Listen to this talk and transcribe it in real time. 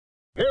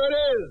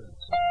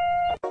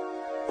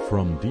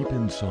from deep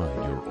inside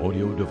your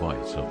audio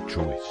device of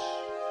choice.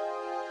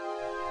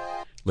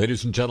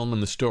 Ladies and gentlemen,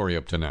 the story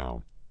up to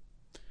now.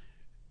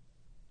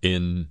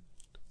 In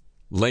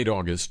late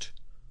August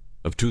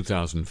of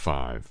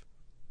 2005,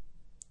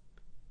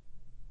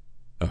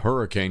 a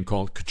hurricane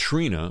called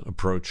Katrina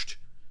approached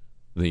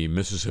the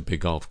Mississippi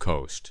Gulf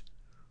Coast.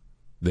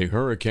 The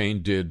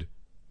hurricane did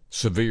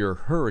severe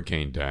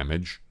hurricane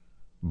damage,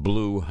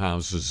 blew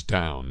houses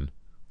down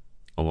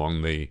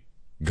along the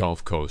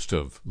Gulf Coast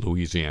of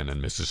Louisiana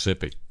and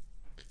Mississippi.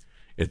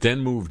 It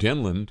then moved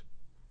inland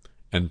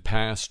and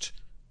passed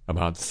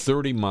about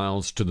 30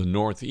 miles to the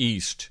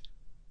northeast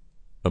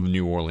of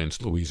New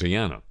Orleans,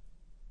 Louisiana.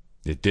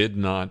 It did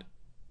not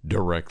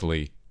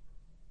directly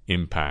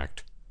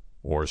impact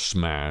or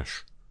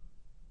smash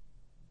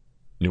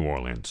New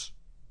Orleans.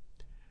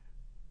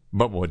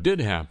 But what did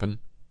happen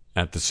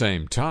at the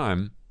same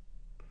time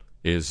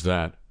is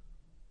that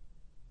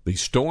the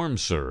storm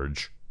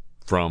surge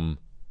from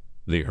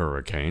the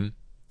hurricane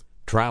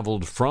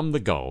traveled from the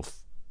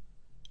Gulf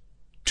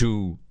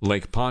to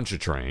Lake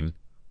Pontchartrain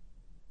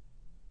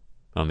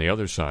on the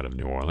other side of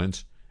New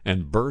Orleans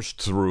and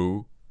burst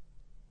through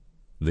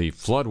the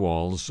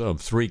floodwalls of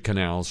 3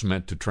 canals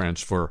meant to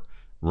transfer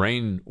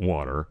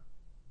rainwater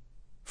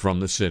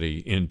from the city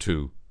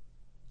into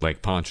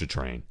Lake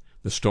Pontchartrain.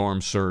 The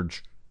storm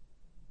surge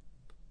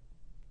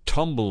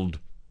tumbled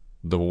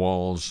the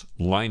walls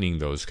lining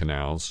those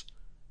canals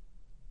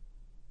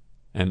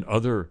and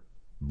other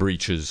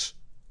breaches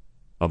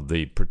of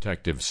the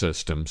protective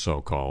system,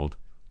 so-called,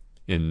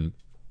 in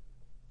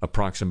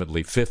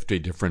approximately 50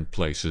 different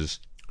places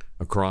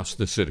across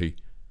the city,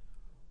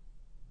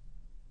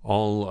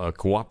 all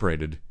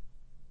cooperated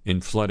in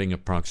flooding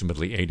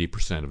approximately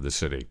 80% of the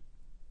city.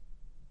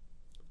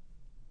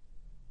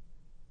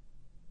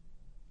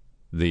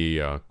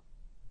 The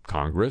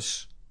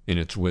Congress, in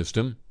its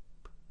wisdom,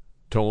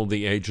 told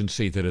the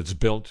agency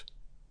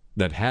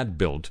that had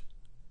built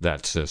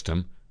that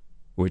system,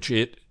 which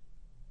it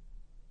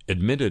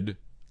admitted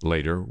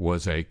later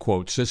was a,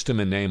 quote, system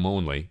in name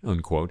only,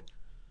 unquote,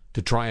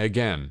 to try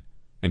again,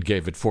 and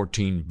gave it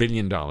 $14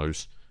 billion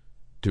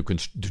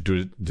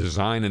to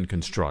design and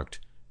construct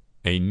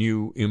a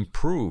new,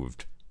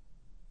 improved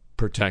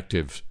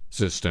protective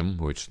system,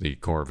 which the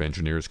Corps of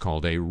Engineers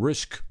called a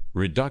risk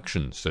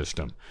reduction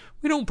system.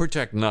 We don't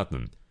protect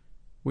nothing.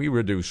 We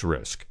reduce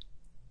risk.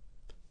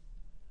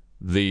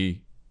 The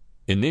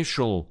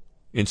initial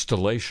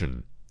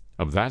installation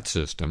of that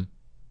system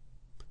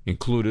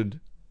included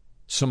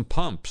some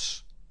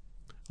pumps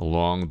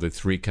along the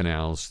 3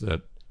 canals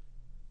that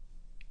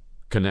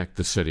connect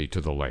the city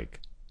to the lake.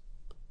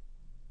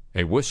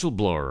 A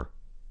whistleblower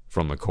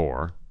from the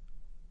Corps,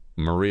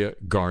 Maria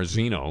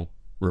Garzino,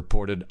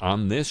 reported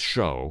on this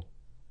show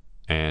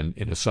and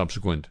in a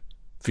subsequent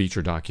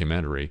feature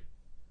documentary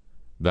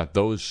that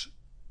those,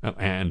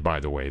 and by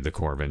the way, the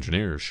Corps of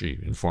Engineers, she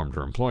informed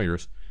her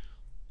employers,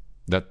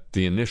 that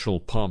the initial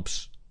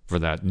pumps for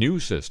that new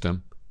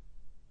system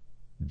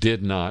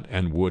did not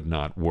and would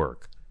not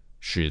work.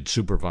 She had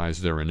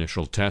supervised their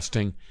initial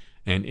testing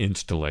and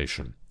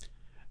installation.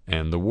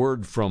 And the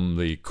word from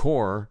the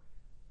Corps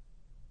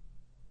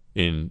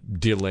in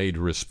delayed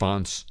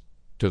response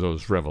to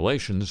those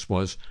revelations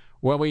was,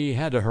 well, we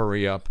had to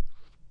hurry up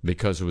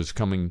because it was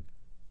coming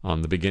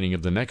on the beginning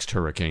of the next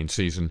hurricane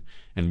season,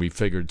 and we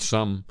figured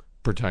some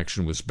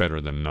protection was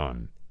better than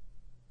none.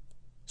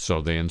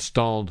 So they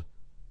installed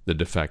the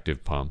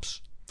defective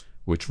pumps,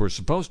 which were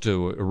supposed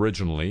to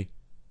originally,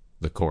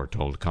 the Corps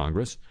told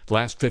Congress,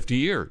 last 50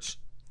 years.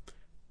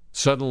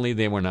 Suddenly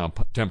they were now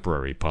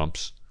temporary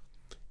pumps,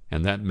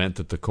 and that meant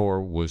that the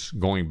Corps was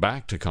going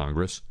back to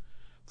Congress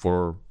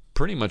for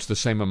pretty much the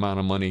same amount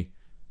of money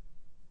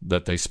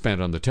that they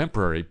spent on the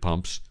temporary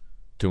pumps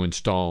to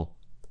install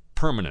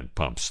permanent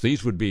pumps.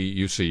 These would be,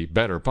 you see,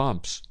 better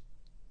pumps.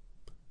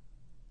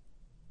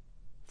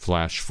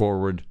 Flash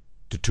forward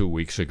to 2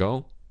 weeks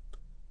ago,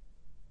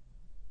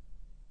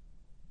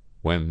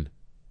 when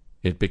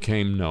it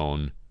became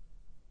known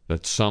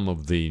that some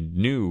of the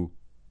new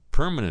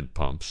permanent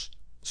pumps,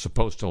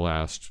 supposed to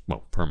last,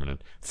 well,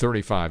 permanent,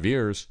 35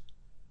 years,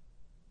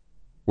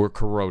 were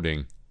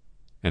corroding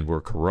and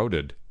were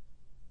corroded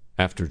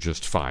after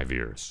just 5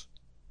 years.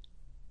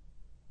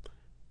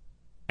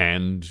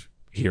 And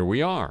here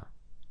we are.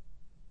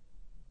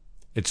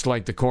 It's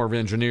like the Corps of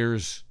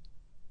Engineers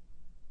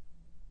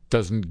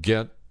doesn't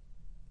get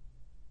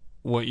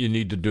what you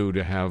need to do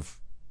to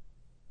have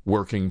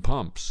working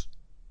pumps.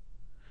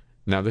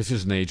 Now, this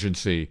is an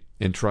agency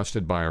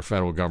entrusted by our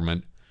federal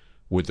government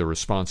with the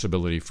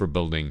responsibility for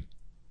building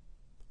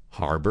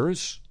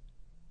harbors,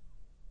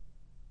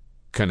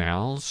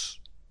 canals,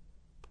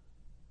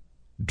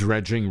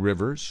 dredging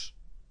rivers,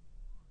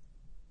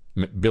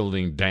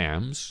 building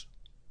dams.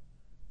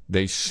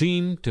 They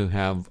seem to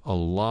have a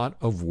lot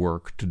of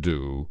work to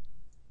do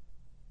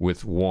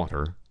with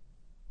water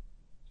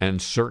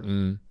and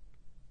certain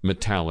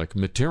metallic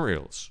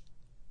materials.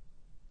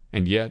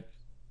 And yet,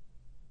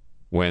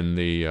 when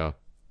the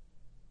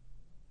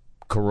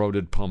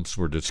corroded pumps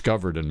were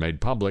discovered and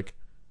made public,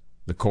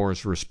 the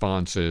Corps'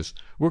 response is,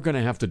 we're going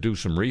to have to do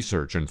some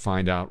research and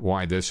find out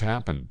why this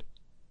happened.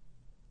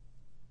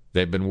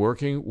 They've been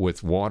working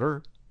with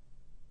water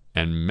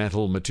and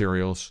metal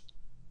materials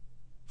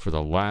for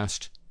the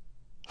last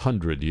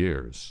 100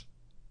 years.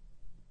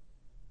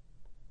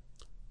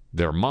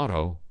 Their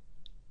motto,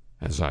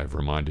 as I've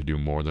reminded you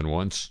more than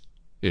once,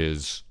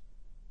 is,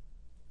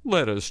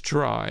 let us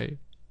try.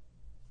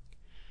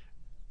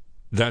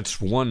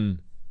 That's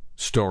one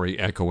story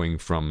echoing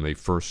from the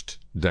first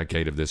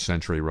decade of this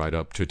century right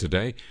up to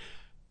today.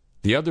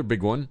 The other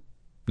big one,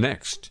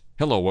 next.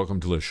 Hello,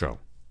 welcome to the show.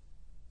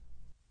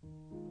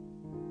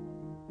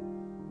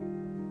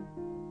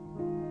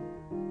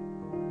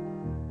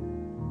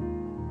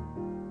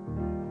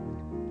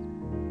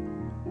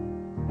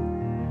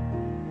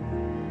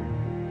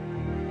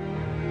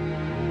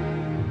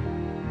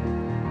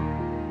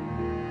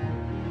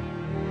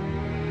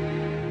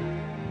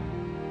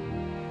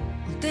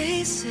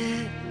 They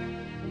said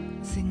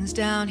things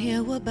down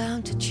here were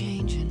bound to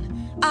change,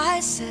 and I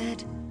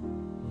said,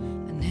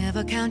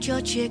 never count your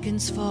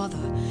chickens, for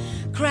the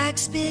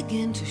cracks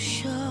begin to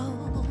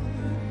show.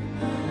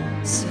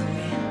 So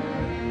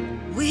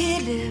we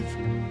live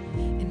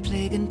in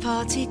plague and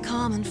party,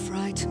 common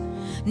fright,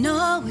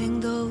 knowing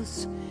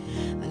those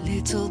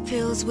little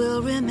pills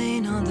will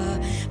remain on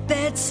the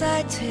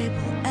bedside table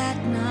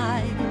at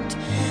night.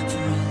 For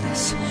all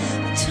this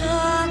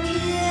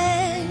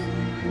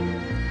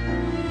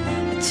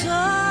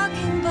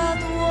talking about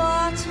the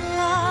water,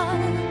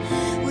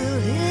 will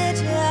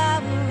it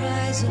ever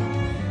rise up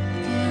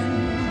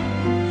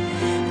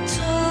again?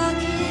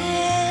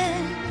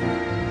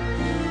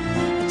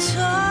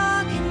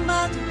 Talking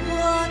about the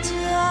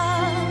water,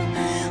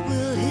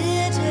 will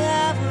it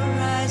ever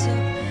rise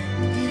up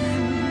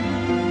again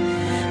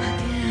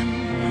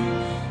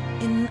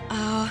in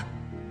our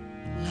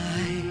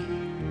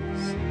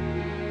lives?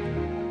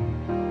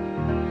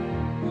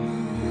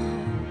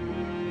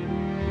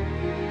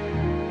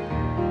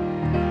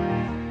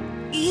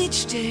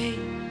 Each day,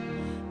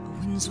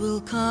 winds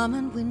will come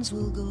and winds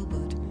will go,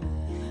 but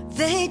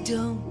they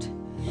don't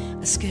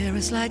scare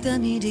us like the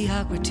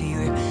mediocrity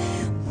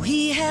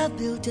we have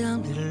built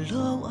down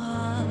below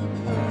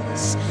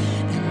us.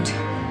 And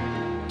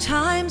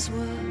times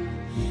were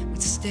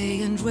we'd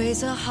stay and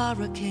raise a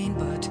hurricane,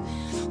 but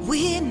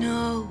we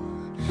know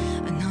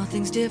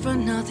nothing's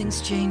different,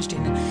 nothing's changed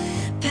in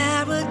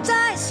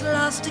paradise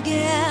lost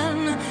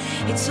again.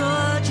 It's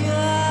all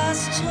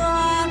just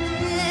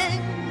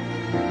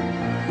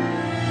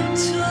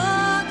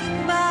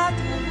talking about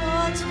the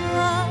water.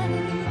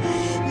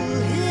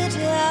 Will it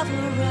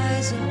ever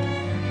rise up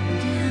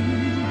again?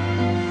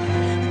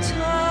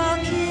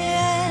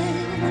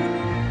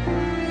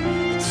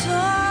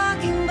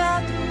 Talking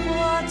about the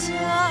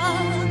water.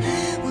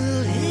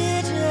 Will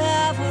it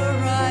ever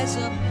rise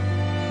up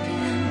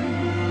again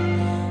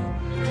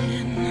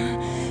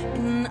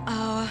in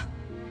our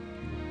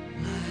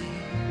life?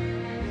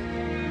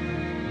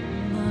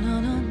 No, no,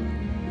 no.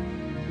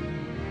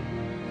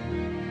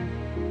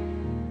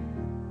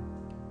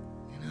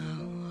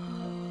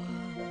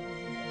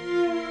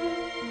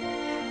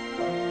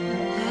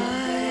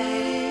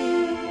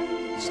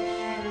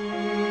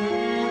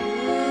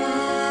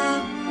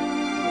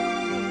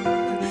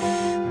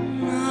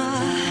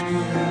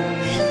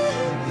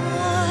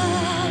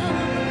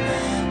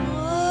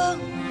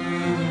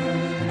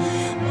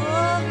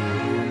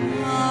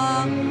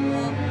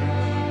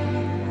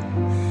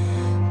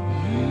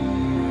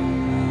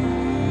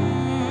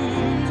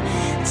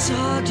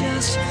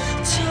 Just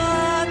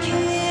talking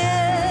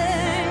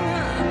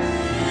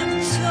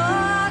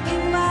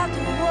about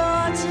the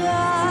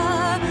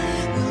water.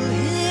 Will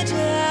it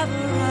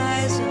ever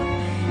rise up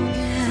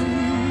again?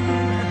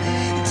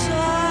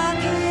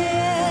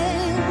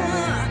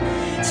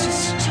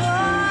 Just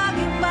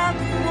talking about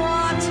the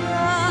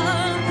water.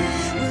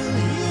 Will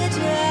it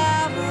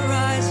ever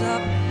rise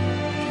up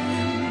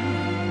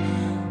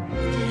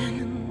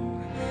again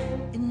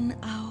in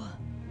our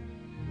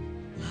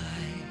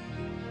lives?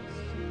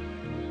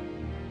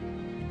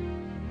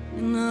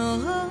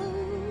 No.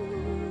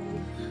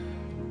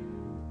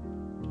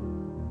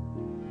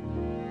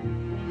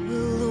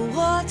 Will the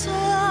water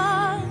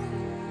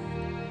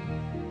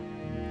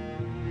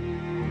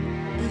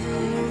ever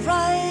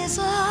rise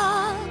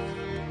up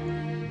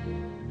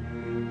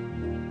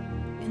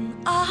in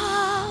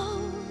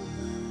our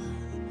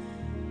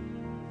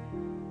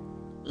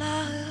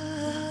lives?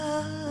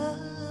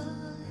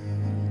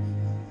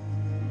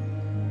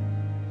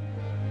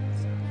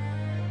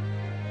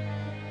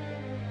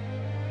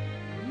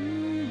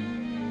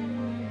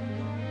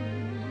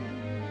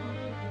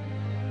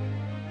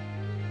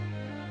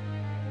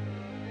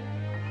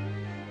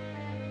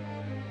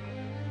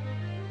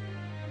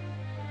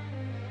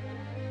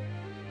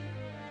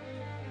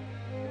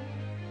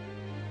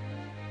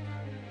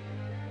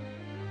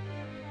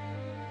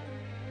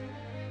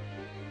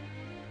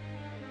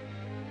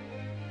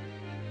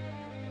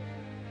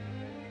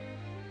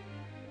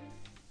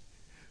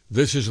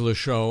 This is the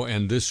show,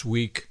 and this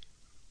week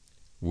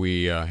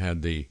we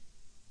had the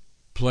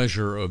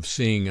pleasure of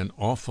seeing an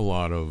awful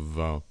lot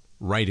of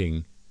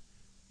writing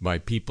by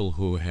people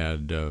who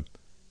had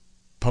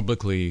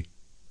publicly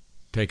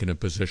taken a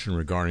position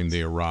regarding the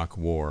Iraq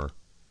War,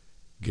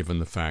 given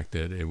the fact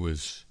that it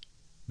was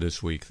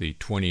this week the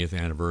 20th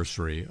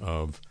anniversary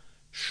of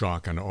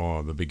shock and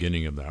awe, the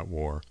beginning of that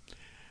war.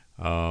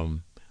 A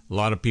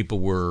lot of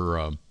people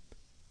were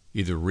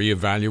either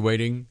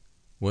reevaluating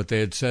what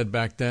they had said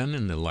back then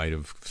in the light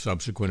of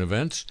subsequent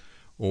events,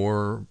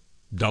 or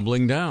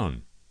doubling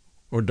down,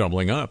 or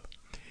doubling up.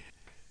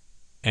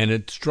 And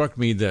it struck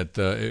me that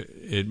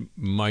it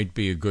might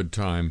be a good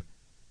time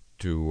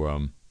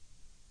to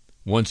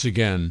once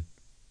again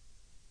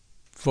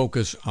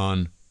focus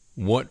on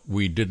what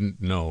we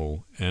didn't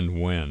know and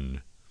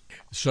when.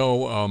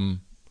 So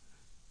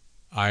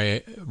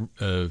I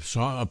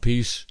saw a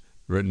piece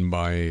written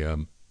by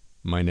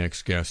my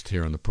next guest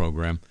here on the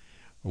program,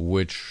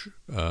 which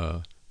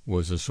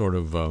was a sort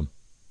of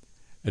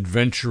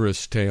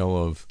adventurous tale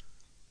of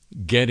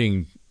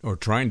getting or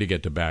trying to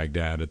get to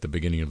Baghdad at the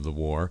beginning of the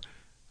war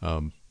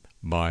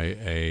by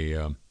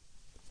a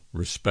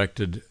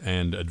respected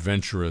and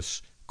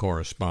adventurous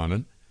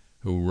correspondent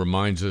who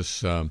reminds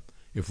us,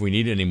 if we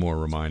need any more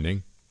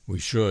reminding, we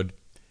should,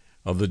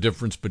 of the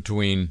difference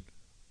between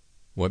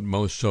what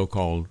most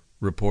so-called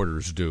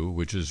reporters do,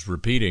 which is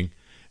repeating,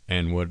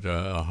 and what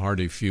a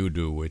hardy few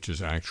do, which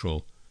is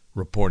actual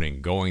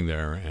reporting, going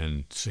there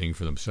and seeing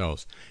for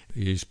themselves.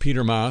 He's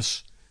Peter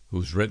Maas,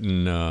 who's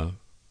written,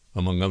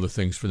 among other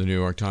things, for the New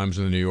York Times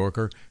and the New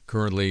Yorker,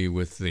 currently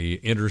with The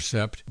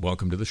Intercept.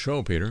 Welcome to the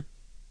show, Peter.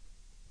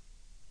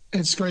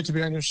 It's great to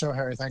be on your show,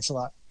 Harry. Thanks a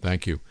lot.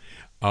 Thank you.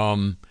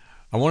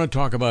 I want to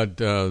talk about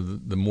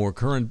the more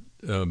current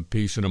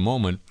piece in a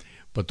moment,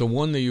 but the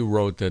one that you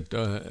wrote that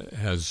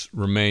has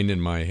remained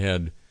in my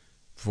head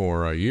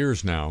for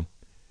years now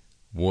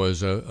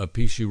was a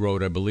piece you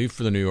wrote, I believe,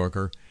 for the New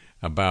Yorker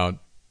about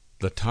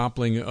the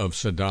toppling of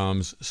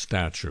Saddam's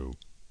statue.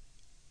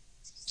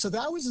 So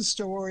that was a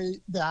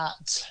story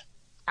that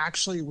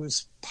actually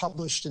was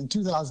published in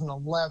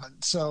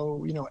 2011.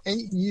 So,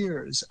 8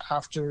 years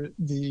after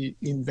the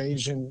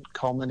invasion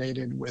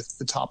culminated with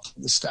the toppling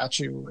of the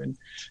statue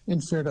in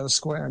Firdos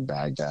Square in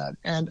Baghdad.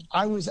 And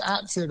I was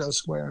at Firdos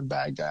Square in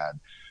Baghdad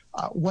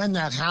when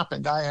that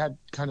happened. I had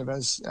kind of,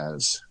 as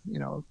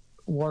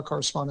war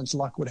correspondents'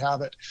 luck would have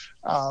it,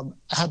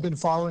 had been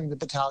following the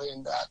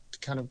battalion that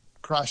kind of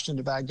crashed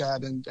into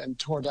Baghdad and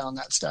tore down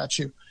that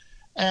statue.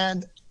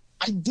 And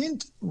I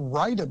didn't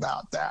write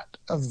about that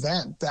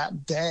event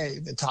that day,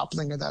 the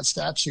toppling of that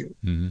statue,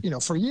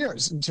 for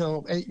years,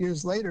 until 8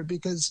 years later,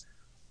 because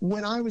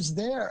when I was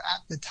there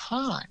at the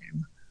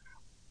time,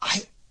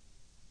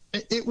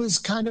 it was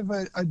kind of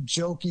a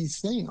jokey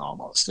thing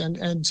almost.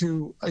 And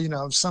to,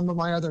 some of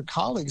my other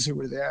colleagues who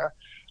were there,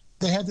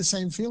 they had the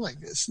same feeling.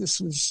 This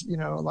was,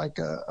 like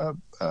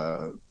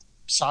a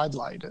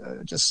sidelight,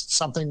 just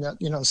something that,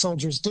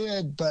 soldiers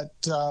did, but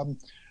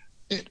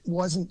it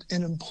wasn't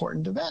an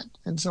important event.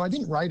 And so I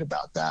didn't write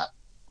about that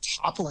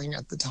toppling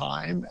at the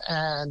time,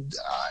 and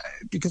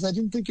because I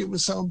didn't think it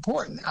was so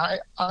important.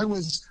 I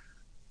was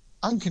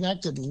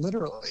unconnected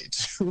literally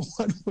to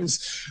what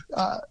was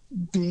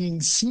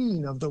being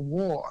seen of the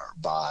war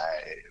by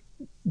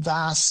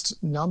vast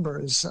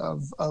numbers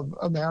of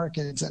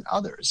Americans and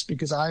others,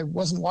 because I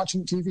wasn't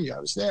watching TV,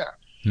 I was there.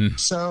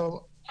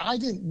 So I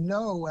didn't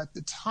know at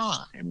the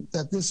time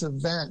that this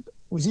event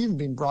was even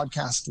being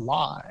broadcast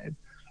live.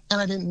 And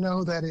I didn't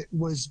know that it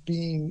was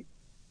being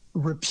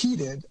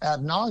repeated ad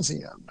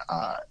nauseum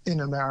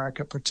in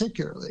America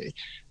particularly,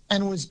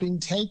 and was being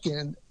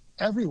taken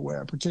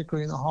everywhere,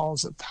 particularly in the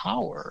halls of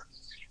power,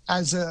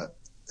 as a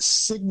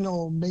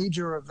signal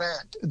major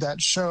event that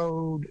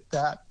showed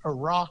that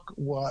Iraq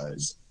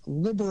was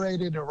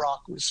liberated,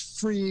 Iraq was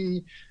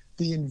free,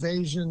 the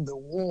invasion, the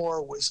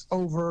war was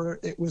over,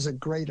 it was a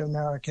great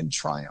American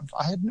triumph.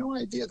 I had no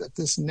idea that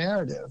this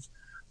narrative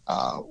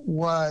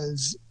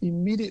was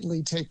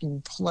immediately taking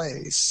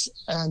place,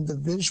 and the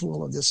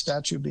visual of this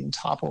statue being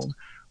toppled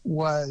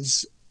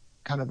was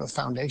kind of a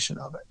foundation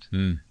of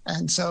it.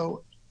 And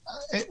so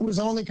it was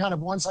only kind of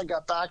once I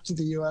got back to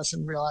the U.S.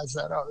 and realized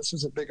that, this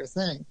was a bigger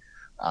thing,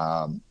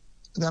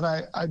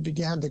 that I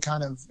began to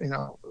kind of,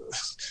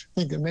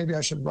 think that maybe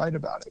I should write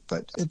about it.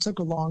 But it took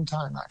a long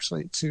time,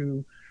 actually,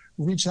 to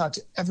reach out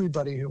to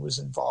everybody who was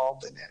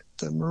involved in it,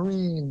 the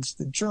Marines,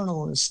 the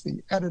journalists,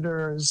 the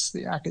editors,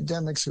 the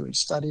academics who had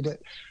studied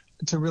it,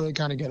 to really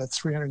kind of get a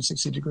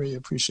 360-degree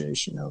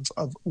appreciation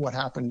of what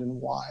happened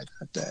and why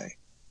that day.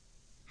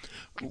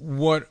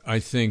 What I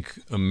think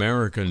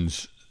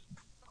Americans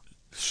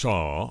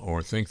saw,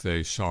 or think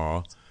they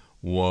saw,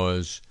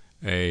 was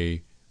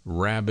a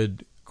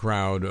rabid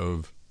crowd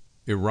of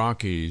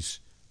Iraqis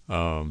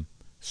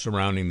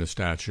surrounding the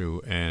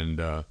statue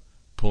and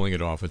pulling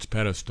it off its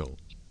pedestal.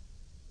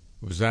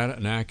 Was that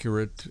an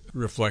accurate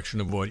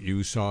reflection of what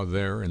you saw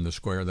there in the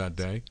square that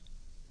day?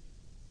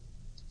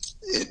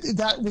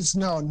 That was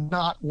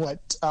not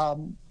what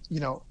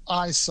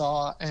I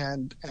saw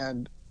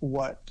and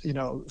what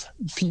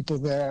people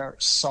there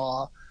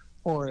saw.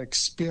 or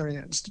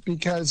experienced,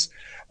 because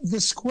the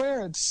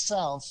square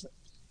itself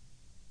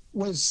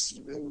was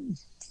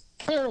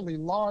fairly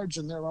large,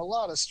 and there were a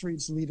lot of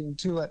streets leading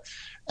to it.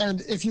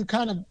 And if you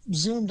kind of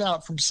zoomed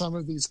out from some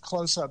of these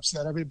close-ups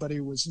that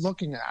everybody was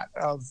looking at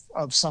of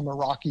some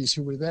Iraqis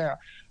who were there,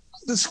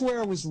 the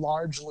square was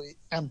largely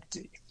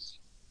empty.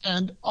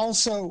 And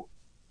also,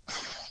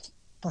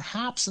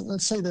 perhaps,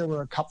 let's say there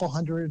were a couple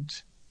hundred,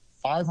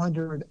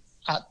 500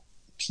 at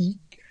peak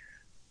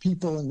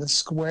people in the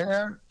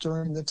square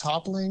during the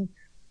toppling.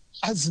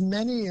 As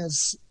many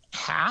as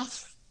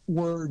half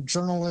were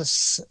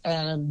journalists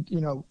and,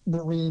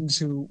 Marines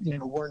who,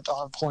 weren't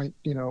on point,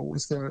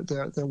 with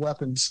their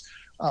weapons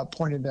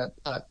pointed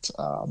at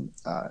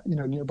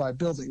nearby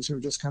buildings, who were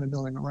just kind of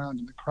milling around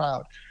in the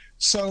crowd.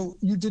 So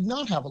you did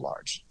not have a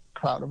large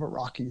crowd of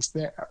Iraqis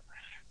there.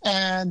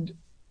 And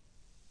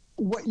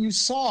what you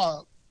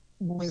saw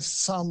with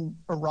some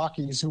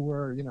Iraqis who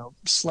were,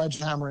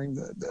 sledgehammering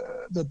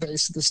the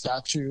base of the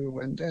statue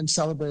and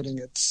celebrating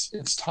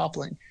its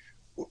toppling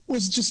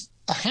was just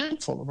a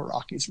handful of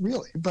Iraqis,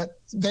 really.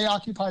 But they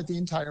occupied the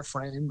entire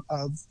frame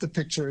of the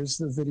pictures,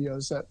 the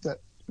videos that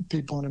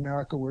people in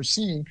America were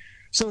seeing.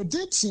 So it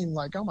did seem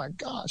like, oh my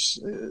gosh,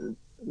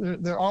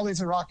 there are all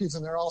these Iraqis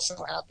and they're all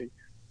so happy.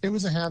 It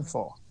was a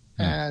handful.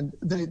 And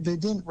they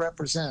didn't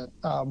represent,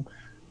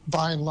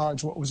 by and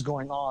large, what was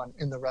going on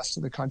in the rest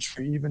of the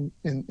country, even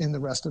in the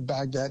rest of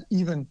Baghdad,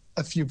 even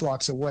a few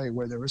blocks away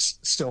where there was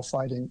still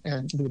fighting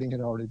and looting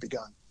had already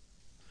begun.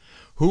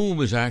 Who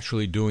was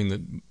actually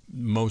doing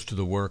most of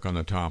the work on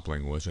the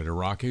toppling? Was it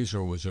Iraqis,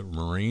 or was it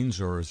Marines,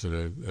 or is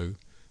it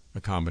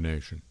a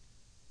combination?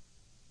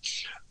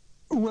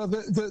 Well,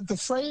 the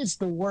phrase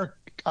 "the work"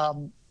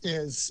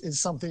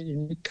 is something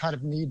you kind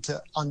of need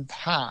to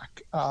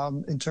unpack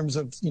in terms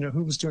of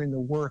who was doing the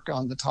work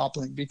on the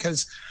toppling,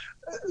 because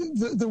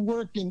the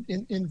work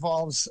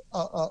involves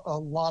a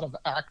lot of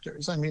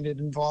actors. I mean, it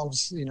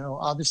involves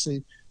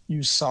obviously.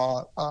 You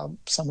saw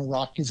some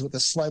Iraqis with a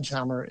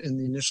sledgehammer in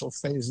the initial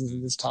phases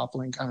of this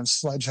toppling, kind of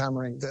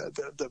sledgehammering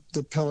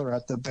the pillar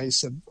at the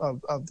base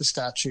of the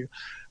statue.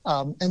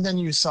 And then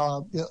you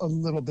saw a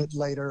little bit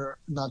later,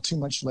 not too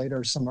much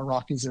later, some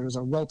Iraqis, there was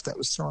a rope that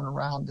was thrown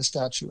around the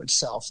statue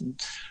itself, and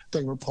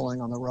they were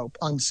pulling on the rope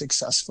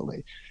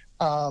unsuccessfully.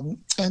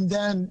 And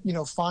then,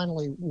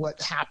 finally,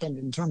 what happened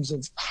in terms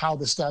of how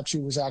the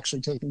statue was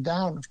actually taken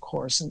down, of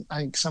course, and I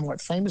think somewhat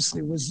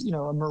famously was,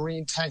 a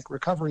Marine tank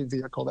recovery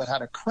vehicle that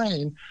had a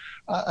crane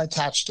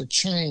attached a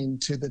chain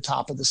to the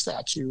top of the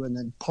statue and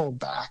then pulled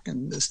back,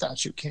 and the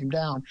statue came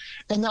down.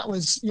 And that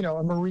was,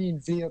 a Marine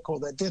vehicle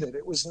that did it.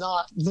 It was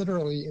not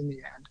literally, in the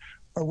end,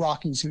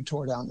 Iraqis who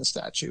tore down the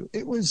statue.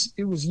 It was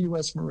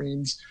U.S.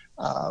 Marines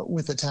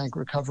with a tank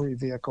recovery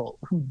vehicle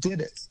who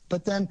did it.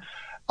 But then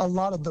a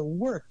lot of the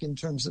work in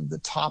terms of the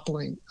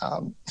toppling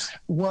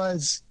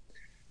was,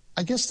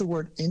 I guess the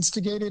word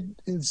instigated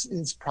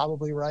is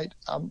probably right,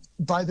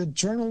 by the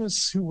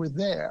journalists who were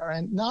there,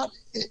 and not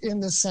in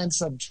the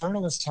sense of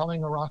journalists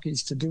telling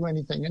Iraqis to do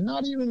anything, and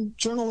not even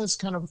journalists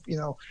kind of,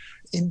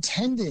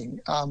 intending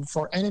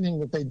for anything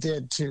that they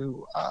did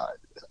to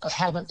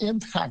have an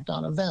impact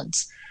on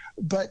events,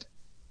 but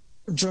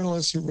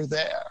journalists who were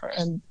there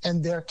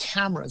and their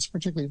cameras,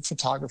 particularly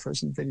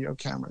photographers and video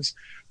cameras,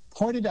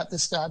 pointed at the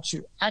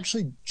statue,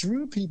 actually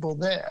drew people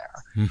there.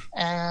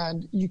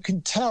 And you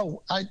can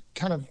tell, I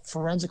kind of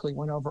forensically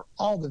went over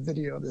all the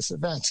video of this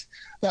event,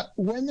 that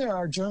when there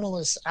are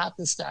journalists at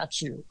the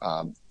statue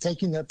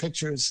taking their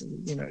pictures,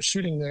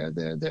 shooting their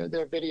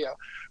video,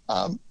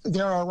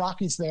 there are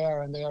Iraqis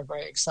there and they are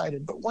very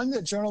excited. But when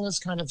the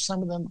journalists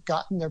some of them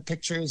got in their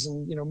pictures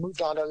and,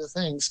 moved on to other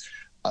things,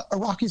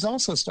 Iraqis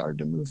also started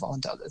to move on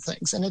to other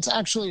things. And it's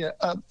actually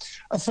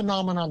a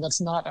phenomenon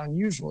that's not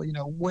unusual,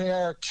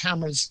 where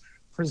cameras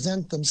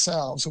present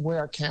themselves,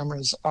 where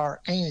cameras are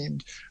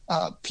aimed,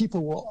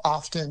 people will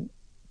often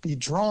be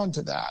drawn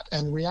to that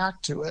and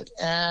react to it.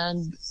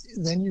 And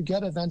then you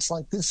get events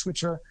like this,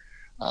 which are,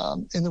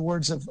 in the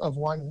words of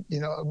one,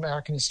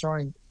 American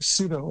historian,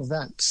 pseudo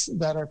events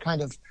that are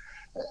kind of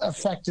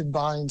affected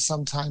by and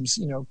sometimes,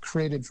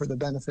 created for the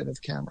benefit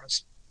of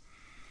cameras.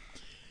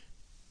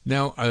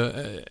 Now,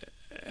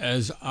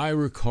 as I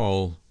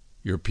recall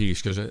your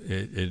piece, because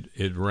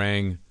it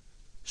rang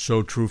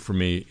so true for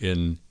me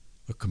in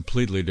a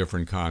completely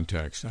different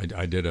context.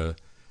 I did a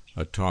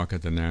talk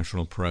at the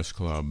National Press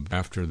Club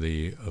after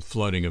the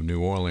flooding of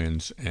New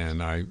Orleans,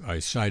 and I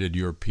cited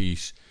your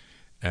piece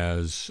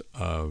as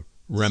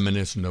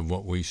reminiscent of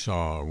what we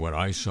saw, or what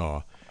I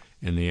saw,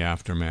 in the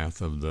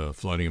aftermath of the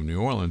flooding of New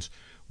Orleans,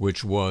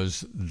 which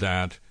was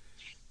that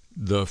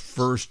the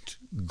first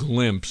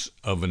glimpse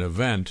of an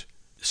event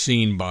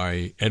seen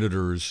by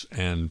editors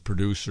and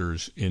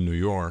producers in New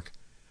York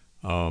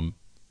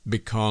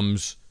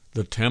becomes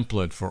the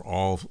template for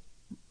all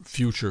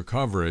future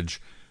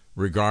coverage,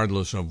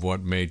 regardless of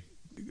what may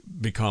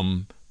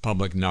become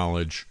public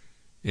knowledge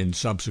in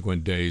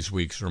subsequent days,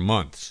 weeks, or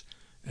months.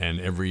 And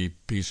every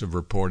piece of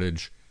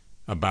reportage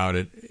about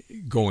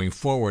it going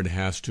forward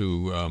has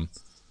to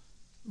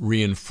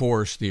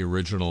reinforce the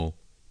original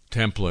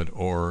template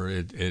or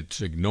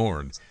it's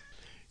ignored.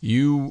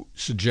 You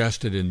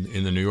suggested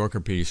in the New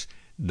Yorker piece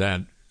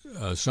that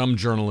some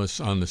journalists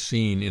on the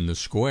scene in the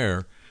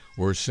square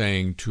were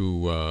saying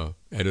to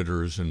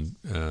editors and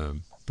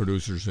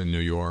producers in New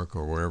York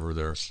or wherever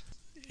their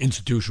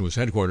institution was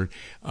headquartered,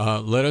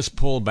 let us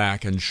pull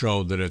back and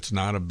show that it's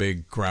not a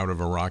big crowd of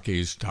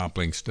Iraqis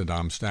toppling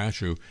Saddam's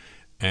statue,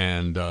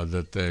 and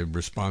that the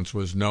response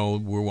was, no,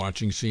 we're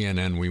watching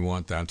CNN, we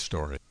want that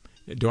story.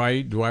 Do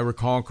I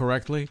recall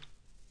correctly?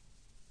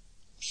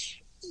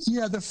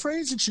 Yeah, the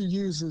phrase that you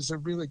use is a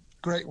really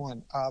great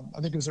one. I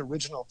think it was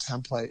original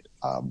template.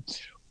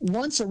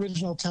 Once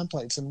original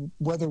templates, and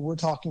whether we're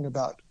talking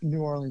about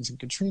New Orleans and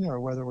Katrina or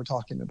whether we're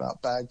talking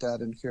about Baghdad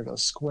and Firdos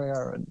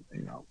Square and,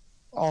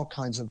 all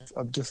kinds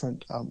of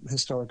different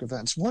historic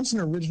events, once an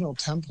original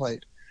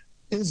template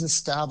is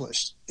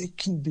established, it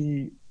can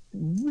be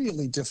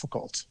really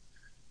difficult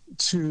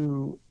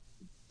to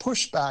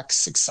push back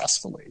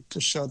successfully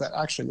to show that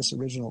actually this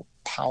original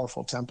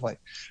powerful template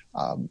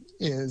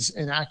is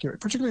inaccurate,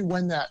 particularly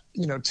when that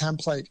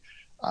template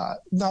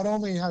not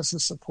only has the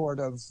support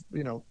of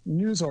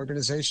news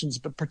organizations,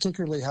 but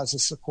particularly has the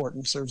support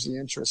and serves the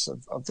interests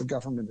of the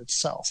government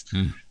itself.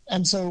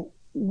 And so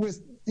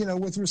with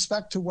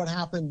respect to what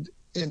happened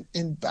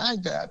in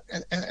Baghdad,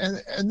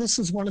 and this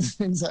is one of the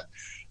things that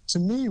to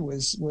me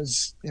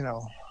was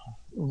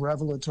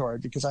revelatory,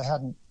 because I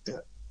hadn't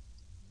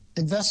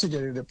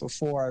investigated it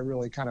before I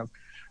really kind of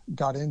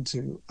got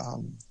into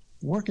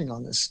working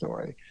on this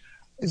story,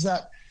 is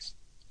that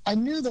I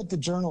knew that the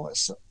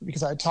journalists,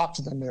 because I talked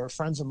to them, they were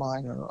friends of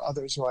mine or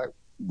others who I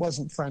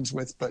wasn't friends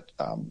with, but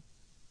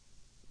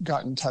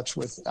got in touch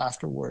with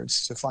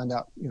afterwards to find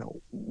out,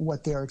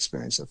 what their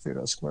experience of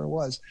Firdos Square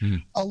was.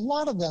 A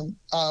lot of them,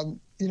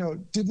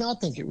 did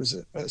not think it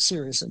was a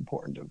serious,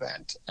 important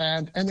event.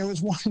 And there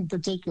was one in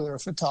particular, a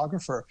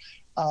photographer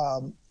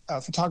for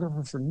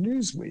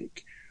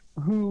Newsweek,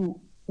 who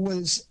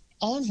was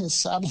on his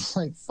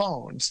satellite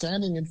phone,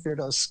 standing in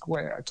Firdos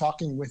Square,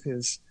 talking with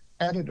his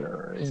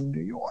editor in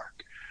New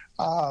York,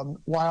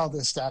 while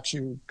the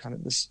statue, kind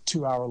of this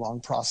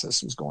 2-hour-long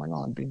process was going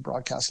on, being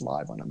broadcast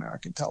live on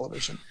American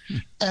television.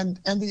 And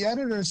the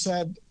editor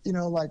said,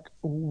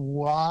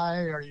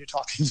 why are you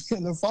talking to me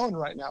on the phone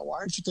right now? Why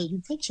aren't you taking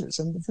pictures?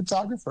 And the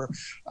photographer,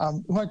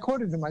 who I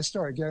quoted in my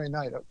story, Gary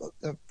Knight,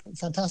 a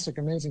fantastic,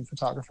 amazing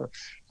photographer,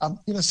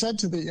 said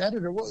to the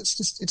editor, well,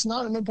 it's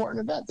not an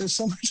important event. There's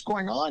so much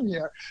going on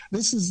here.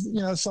 This is,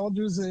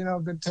 soldiers,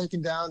 have been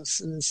taking down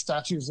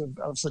statues of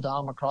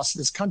Saddam across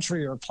this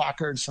country, or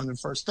placards from the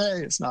first day.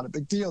 It's not a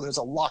big deal. There's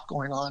a lot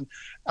going on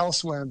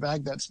elsewhere in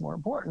Baghdad that's more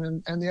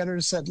important. And the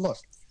editor said, look,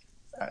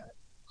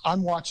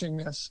 I'm watching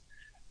this.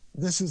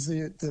 This is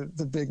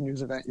the big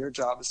news event. Your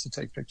job is to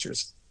take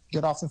pictures.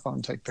 Get off the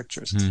phone, take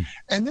pictures.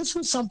 And this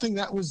was something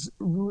that was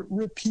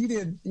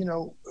repeated,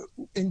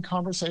 in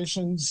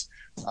conversations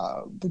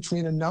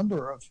between a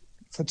number of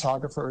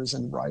photographers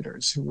and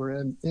writers who were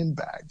in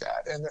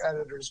Baghdad and their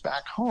editors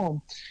back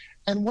home.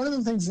 And one of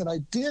the things that I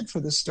did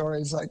for this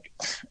story is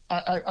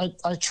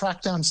I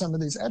tracked down some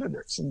of these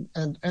editors,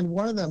 and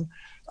one of them,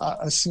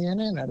 a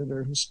CNN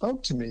editor who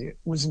spoke to me,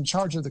 was in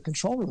charge of the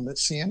control room at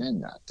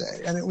CNN that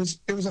day. And it was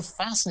a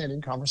fascinating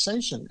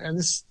conversation. And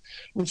this,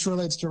 which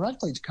relates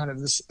directly to kind of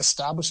this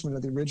establishment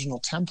of the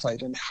original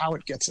template and how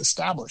it gets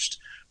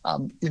established.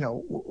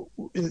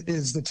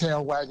 Is the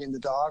tail wagging the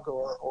dog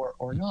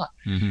or not?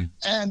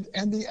 And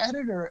the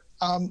editor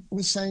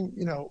was saying,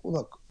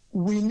 look,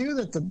 we knew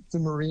that the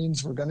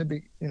Marines were going to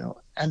be,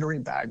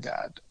 entering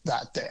Baghdad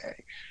that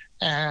day.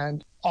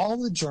 And all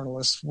the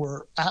journalists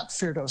were at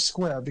Firdos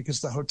Square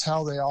because the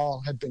hotel they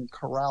all had been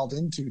corralled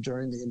into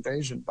during the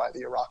invasion by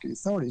the Iraqi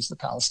authorities, the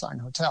Palestine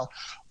Hotel,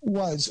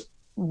 was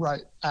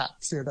right at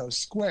Firdos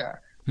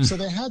Square. So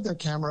they had their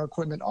camera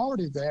equipment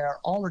already there,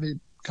 already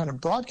kind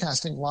of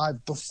broadcasting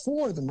live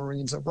before the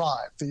Marines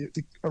arrived. The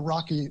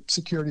Iraqi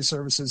security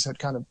services had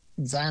kind of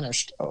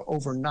vanished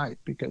overnight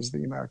because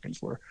the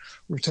Americans were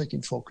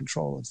taking full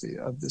control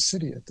of the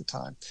city at the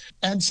time.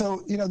 And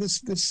so,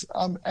 this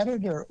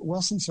editor,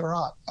 Wilson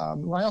Surratt,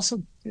 who I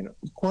also,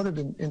 quoted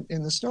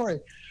in the story,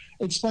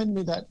 explained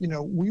to me that,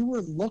 we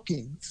were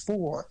looking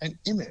for an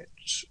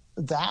image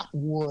that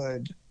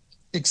would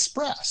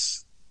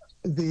express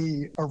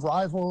the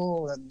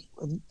arrival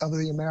of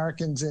the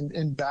Americans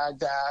in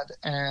Baghdad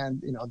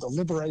and, the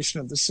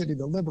liberation of the city,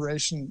 the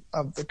liberation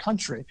of the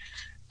country.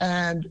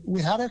 And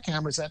we had our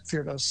cameras at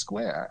Firdos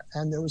Square,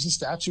 and there was a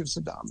statue of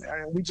Saddam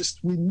there. And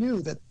we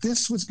knew that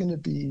this was going to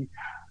be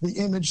the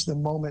image, the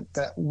moment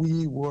that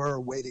we were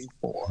waiting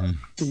for.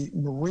 The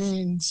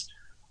Marines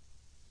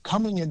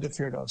coming into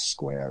Firdos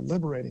Square,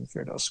 liberating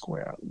Firdos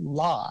Square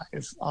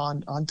live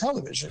on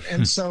television.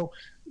 And so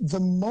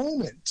the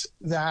moment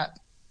that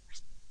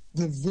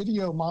the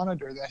video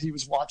monitor that he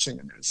was watching,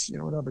 and there's,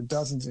 whatever,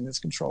 dozens in his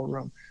control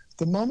room,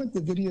 the moment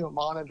the video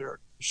monitor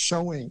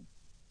showing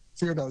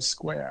Firdos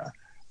Square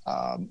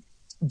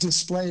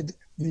displayed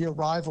the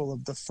arrival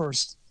of the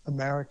first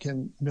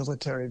American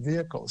military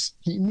vehicles,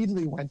 he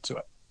immediately went to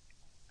it,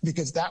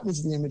 because that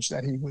was the image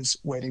that he was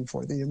waiting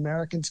for, the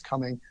Americans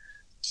coming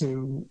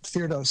to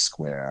Firdos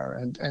Square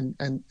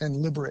and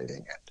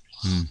liberating it.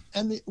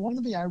 And one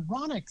of the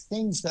ironic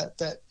things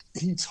that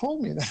he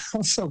told me that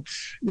also,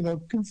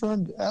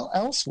 confirmed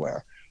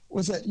elsewhere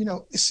was that,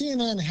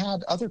 CNN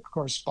had other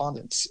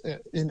correspondents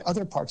in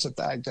other parts of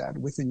Baghdad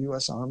with the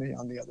U.S. Army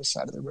on the other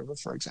side of the river,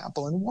 for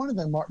example. And one of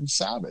them, Martin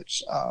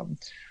Savage,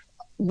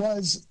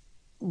 was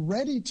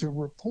ready to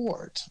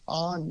report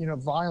on,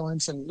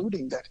 violence and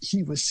looting that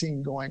he was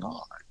seeing going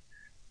on.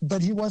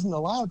 But he wasn't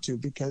allowed to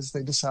because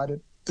they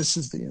decided this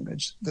is the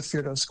image, the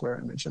Firdos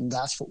Square image, and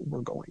that's what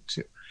we're going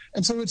to.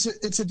 And so it's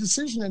a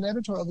decision, an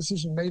editorial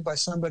decision made by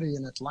somebody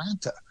in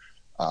Atlanta,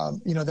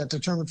 that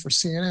determined for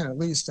CNN at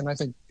least, and I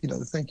think,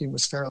 the thinking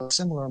was fairly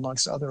similar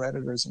amongst other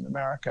editors in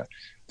America,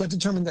 that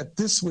determined that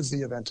this was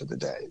the event of the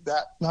day,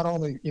 that not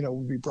only,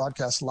 would be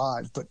broadcast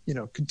live, but,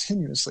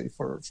 continuously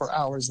for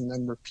hours and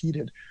then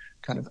repeated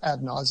kind of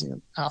ad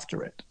nauseum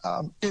after it.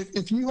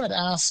 If you had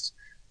asked,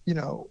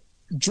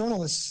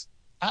 journalists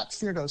at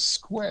Firdos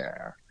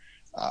Square,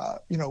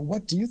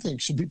 what do you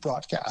think should be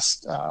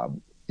broadcast?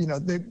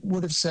 They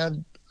would have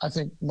said, I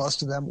think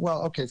most of them,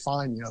 well, okay,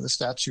 fine. The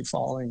statue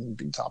falling and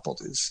being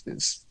toppled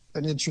is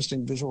an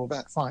interesting visual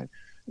event. Fine.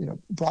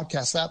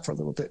 Broadcast that for a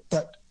little bit.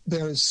 But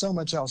there is so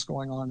much else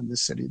going on in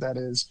this city that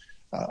is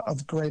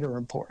of greater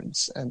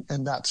importance.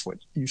 And that's what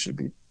you should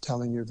be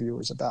telling your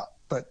viewers about.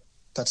 But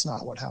that's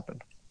not what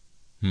happened.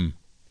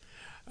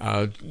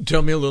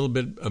 Tell me a little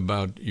bit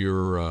about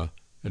your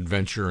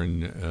adventure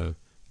in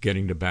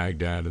getting to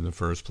Baghdad in the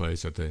first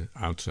place at the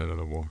outset of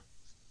the war.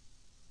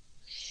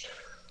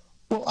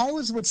 Well, I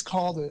was what's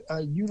called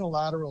a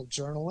unilateral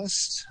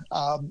journalist.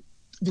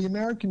 The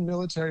American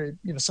military,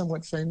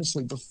 somewhat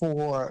famously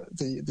before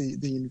the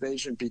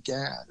invasion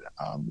began,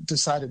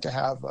 decided to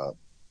have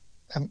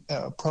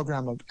a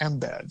program of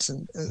embeds,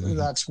 and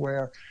that's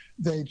where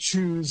they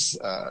choose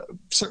a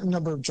certain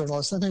number of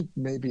journalists, I think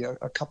maybe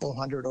a couple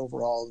hundred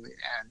overall in the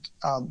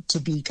end, to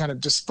be kind of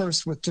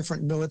dispersed with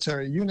different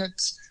military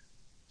units.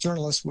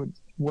 Journalists would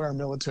wear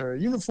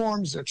military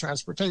uniforms, their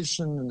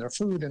transportation and their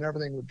food and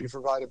everything would be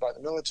provided by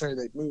the military.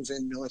 They'd move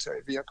in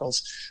military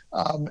vehicles.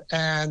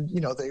 And,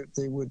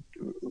 they would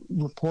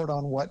report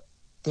on what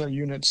their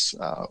units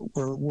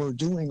were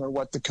doing, or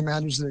what the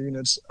commanders of their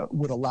units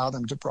would allow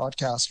them to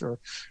broadcast or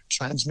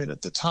transmit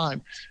at the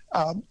time.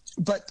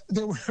 But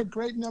there were a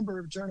great number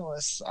of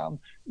journalists,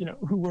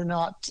 who were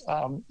not,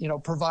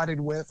 provided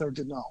with or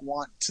did not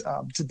want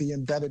to be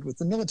embedded with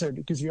the military,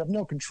 because you have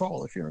no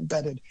control if you're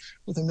embedded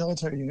with a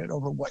military unit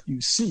over what you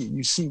see.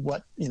 You see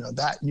what,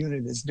 that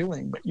unit is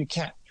doing, but you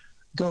can't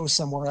go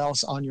somewhere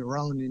else on your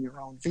own in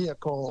your own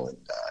vehicle. And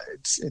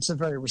it's a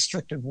very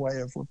restrictive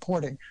way of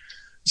reporting.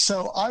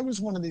 So I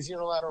was one of these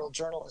unilateral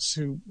journalists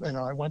who,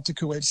 I went to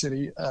Kuwait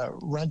City,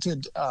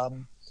 rented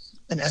an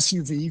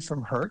SUV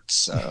from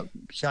Hertz,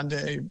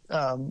 Hyundai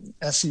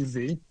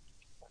SUV.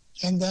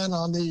 And then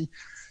on the,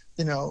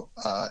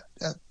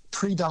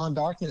 pre-dawn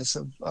darkness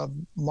of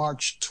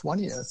March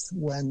 20th,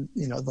 when,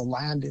 the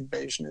land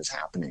invasion is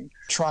happening,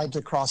 tried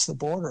to cross the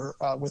border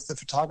with the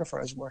photographer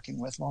I was working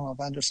with, Laurent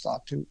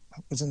Vanderstock, who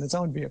was in his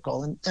own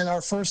vehicle. And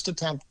our first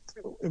attempt,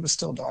 it was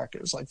still dark. It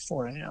was like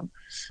 4 a.m.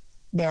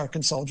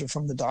 American soldier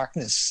from the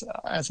darkness,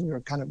 as we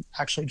were kind of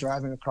actually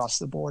driving across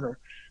the border,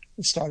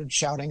 started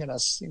shouting at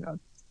us,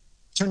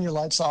 turn your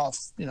lights off,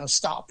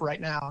 stop right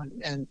now.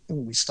 And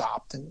we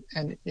stopped,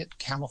 and it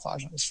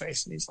camouflaged on his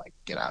face. And he's like,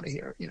 get out of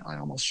here. I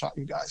almost shot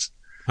you guys.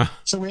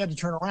 So we had to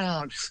turn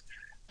around.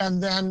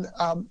 And then,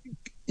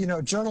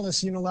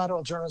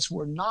 unilateral journalists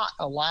were not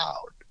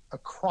allowed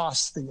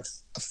across the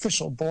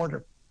official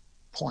border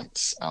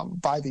points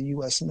by the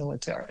U.S.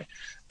 military,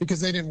 because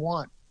they didn't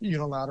want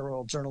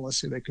unilateral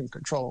journalists who they can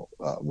control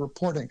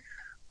reporting.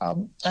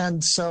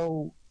 And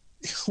so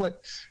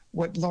what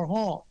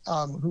Laurent,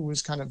 who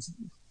was kind of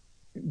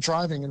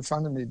driving in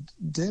front of me,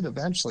 did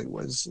eventually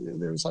was,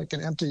 there was like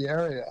an empty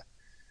area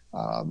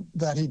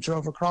that he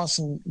drove across,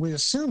 and we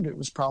assumed it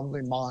was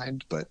probably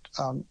mined, but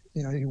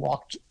he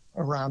walked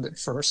around it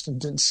first and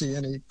didn't see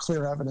any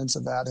clear evidence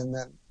of that, and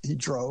then he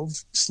drove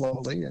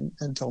slowly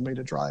and told me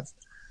to drive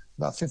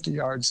about 50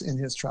 yards in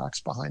his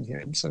tracks behind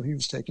him, so he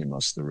was taking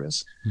most of the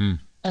risk.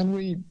 And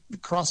we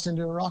crossed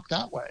into Iraq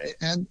that way.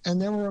 And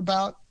there were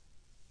about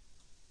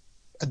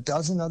a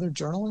dozen other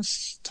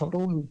journalists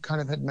total who kind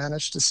of had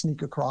managed to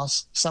sneak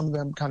across, some of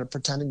them kind of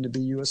pretending to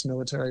be U.S.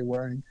 military,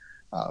 wearing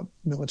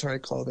military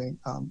clothing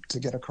to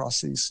get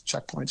across these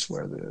checkpoints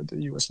where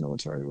the U.S.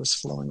 military was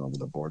flowing over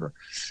the border.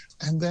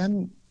 And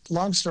then,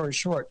 long story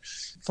short,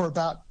 for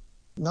about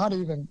not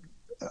even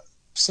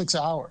 6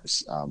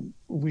 hours,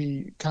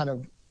 we kind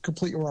of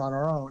completely were on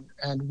our own,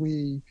 and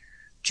we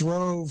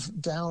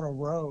drove down a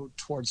road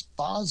towards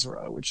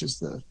Basra, which is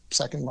the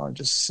second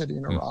largest city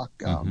in Iraq,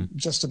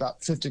 just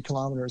about 50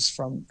 kilometers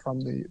from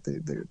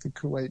the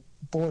Kuwait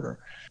border,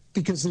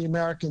 because the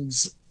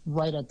Americans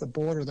right at the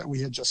border that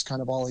we had just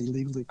kind of all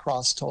illegally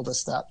crossed told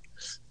us that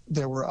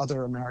there were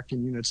other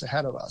American units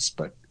ahead of us.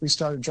 But we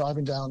started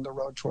driving down the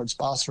road towards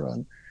Basra,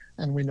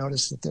 and we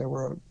noticed that there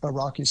were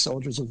Iraqi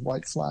soldiers with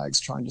white flags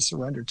trying to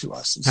surrender to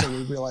us. And so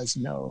we realized,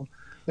 no,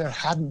 there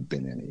hadn't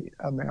been any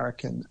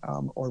American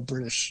or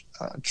British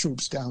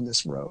troops down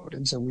this road.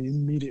 And so we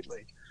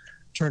immediately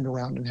turned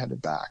around and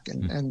headed back.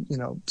 And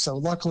so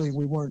luckily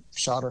we weren't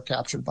shot or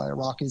captured by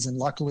Iraqis. And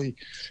luckily,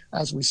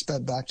 as we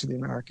sped back to the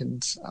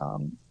Americans,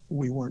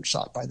 we weren't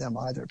shot by them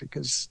either,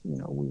 because,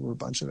 we were a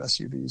bunch of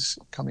SUVs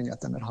coming at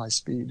them at high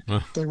speed.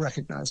 They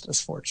recognized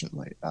us,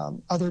 fortunately.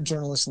 Other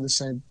journalists in the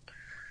same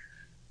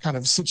kind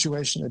of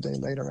situation a day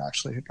later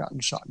actually had gotten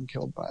shot and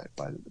killed by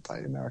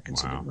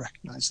Americans who didn't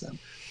recognize them.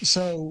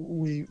 So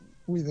we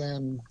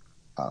then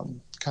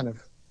kind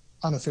of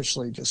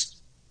unofficially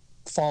just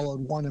followed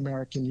one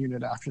American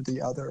unit after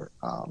the other,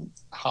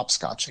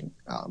 hopscotching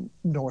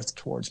north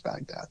towards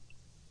Baghdad.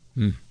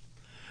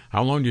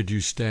 How long did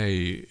you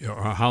stay,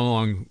 or how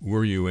long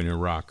were you in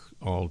Iraq,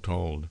 all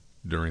told,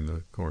 during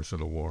the course of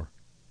the war?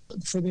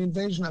 For the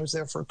invasion, I was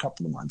there for a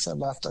couple of months. I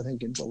left, I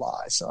think, in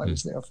July. So I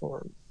was there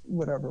for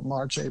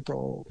March,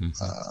 April,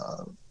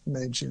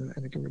 May, June. I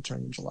think I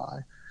returned in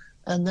July.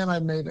 And then I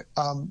made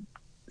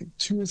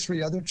 2 or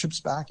 3 other trips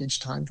back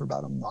each time for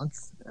about a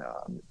month,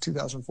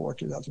 2004,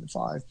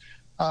 2005.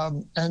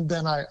 And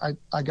then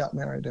I got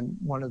married, and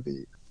one of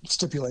the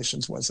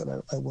stipulations was that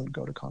I wouldn't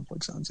go to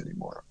conflict zones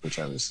anymore, which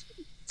it was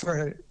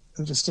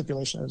a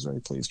stipulation I was very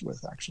pleased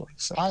with, actually.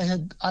 So I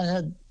had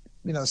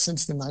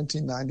since the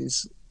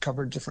 1990s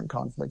covered different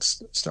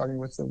conflicts, starting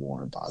with the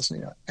war in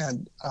Bosnia.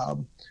 And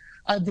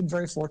I've been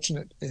very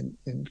fortunate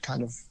in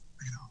kind of,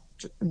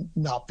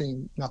 not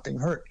being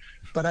hurt.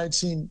 But I'd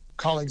seen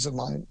colleagues of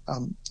mine,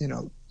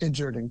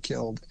 injured and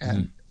killed,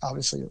 and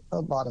obviously a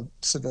lot of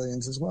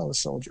civilians as well as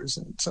soldiers.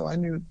 And so I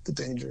knew the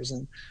dangers,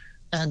 and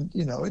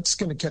it's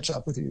going to catch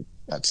up with you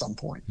at some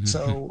point.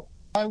 So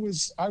I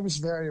was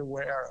very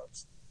aware of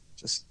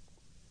just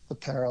the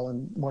peril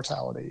and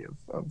mortality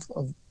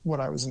of what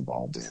I was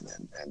involved in,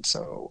 and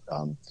so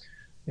I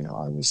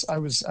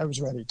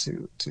was ready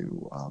to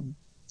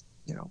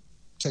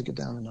take it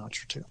down a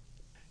notch or two.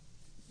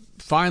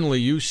 Finally,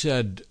 you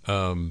said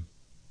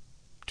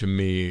to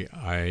me,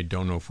 I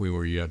don't know if we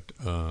were yet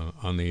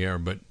on the air,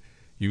 but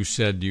you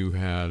said you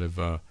had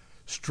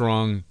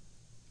strong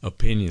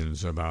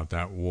opinions about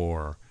that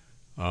war.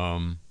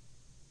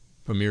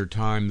 From your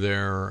time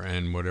there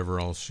and whatever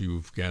else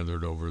you've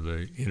gathered over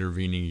the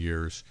intervening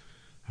years,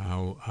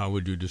 how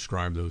would you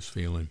describe those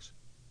feelings?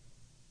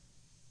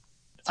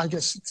 I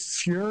guess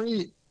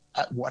fury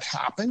at what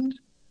happened,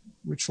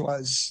 which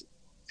was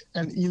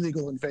an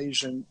illegal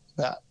invasion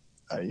that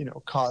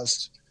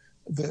caused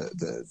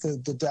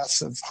the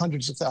deaths of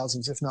hundreds of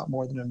thousands, if not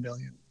more than 1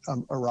 million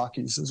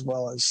Iraqis, as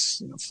well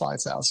as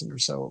 5,000 or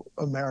so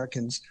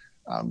Americans.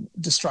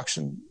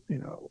 Destruction,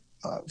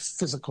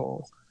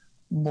 physical,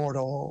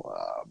 mortal,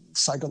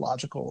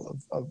 psychological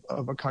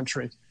of a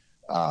country.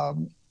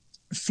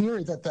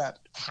 Fury that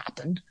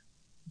happened.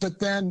 But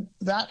then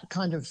that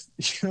kind of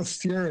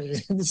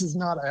fury, and this is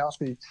not a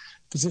healthy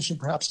position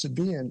perhaps to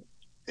be in,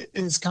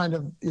 is kind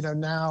of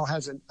now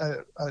has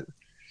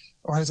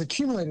has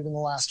accumulated in the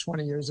last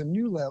 20 years a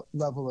new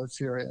level of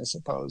fury, I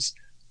suppose,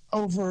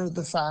 over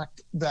the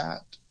fact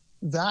that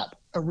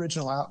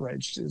original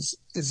outrage is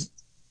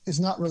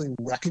not really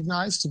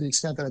recognized to the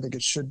extent that I think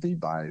it should be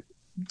by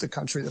the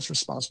country that's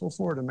responsible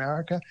for it,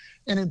 America,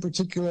 and in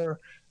particular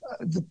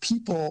the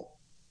people,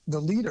 the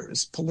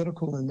leaders,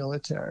 political and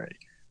military,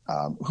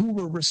 who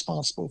were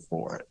responsible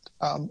for it,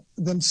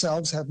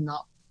 themselves have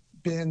not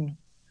been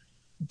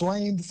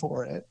blamed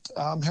for it,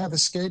 have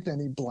escaped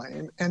any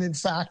blame, and in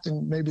fact,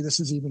 and maybe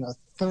this is even a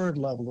third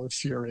level of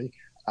fury,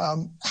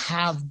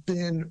 have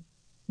been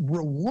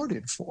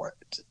rewarded for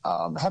it,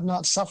 have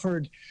not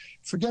suffered,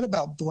 forget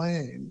about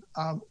blame,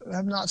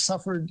 have not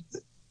suffered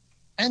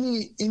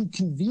any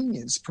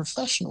inconvenience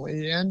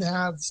professionally, and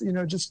have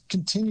just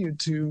continued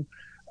to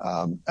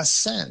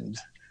ascend,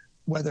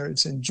 whether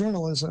it's in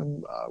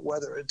journalism,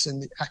 whether it's in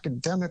the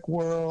academic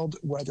world,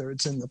 whether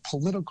it's in the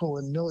political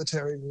and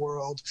military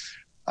world.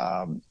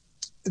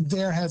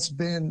 There has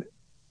been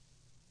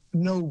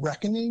no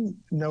reckoning,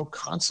 no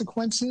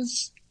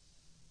consequences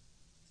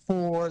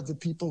for the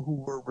people who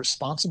were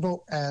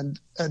responsible, and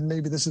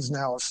maybe this is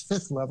now a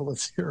fifth level of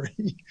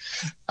theory.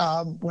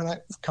 When I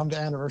come to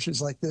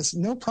anniversaries like this,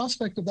 no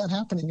prospect of that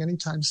happening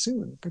anytime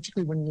soon,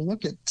 particularly when you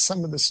look at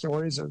some of the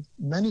stories, or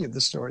many of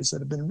the stories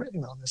that have been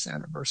written on this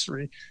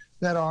anniversary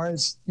that are,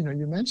 as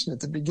you mentioned at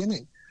the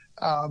beginning,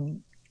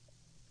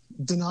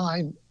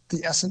 denying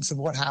the essence of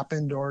what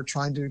happened or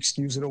trying to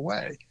excuse it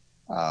away.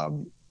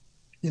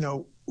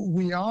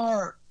 We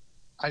are,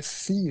 I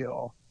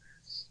feel,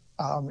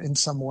 in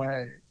some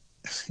way,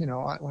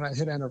 when I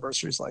hit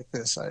anniversaries like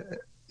this,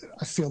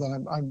 I feel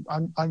that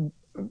I'm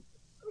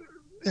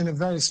in a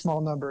very small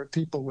number of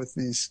people with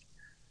these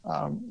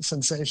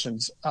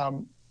sensations,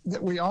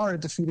 that we are a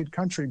defeated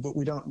country, but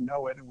we don't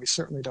know it, and we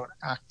certainly don't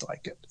act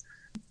like it.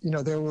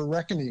 There were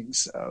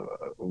reckonings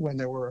when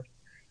there were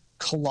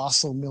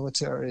colossal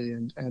military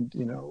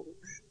and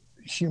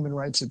human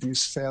rights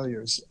abuse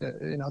failures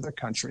in other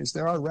countries.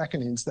 There are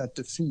reckonings that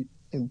defeat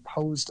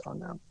imposed on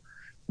them.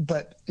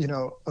 But,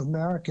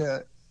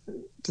 America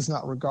does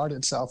not regard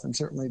itself, and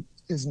certainly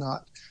is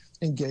not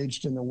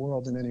engaged in the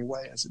world in any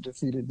way as a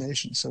defeated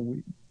nation. So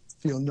we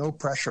feel no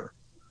pressure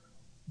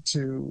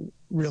to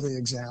really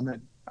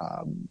examine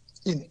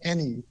in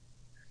any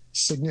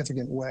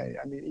significant way.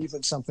 I mean,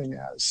 even something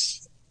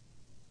as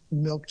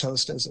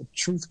milquetoast as a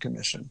truth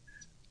commission.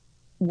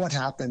 What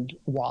happened,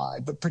 why,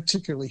 but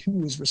particularly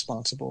who is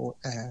responsible,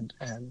 and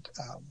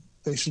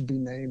they should be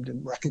named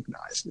and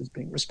recognized as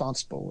being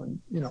responsible. And,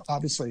 you know,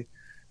 obviously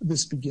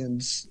this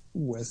begins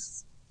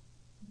with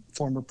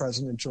former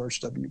President George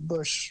W.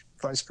 Bush,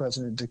 Vice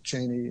President Dick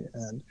Cheney,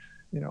 and,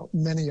 you know,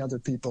 many other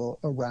people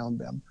around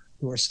them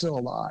who are still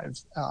alive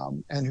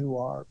and who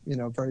are, you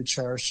know, very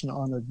cherished and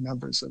honored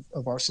members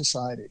of our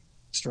society,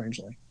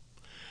 strangely.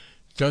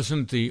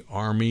 Doesn't the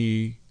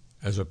Army,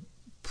 as a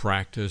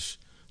practice,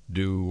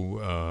 do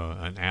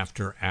an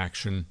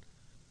after-action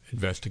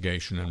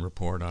investigation and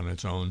report on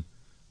its own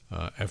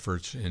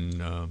efforts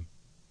in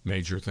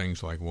major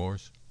things like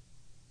wars?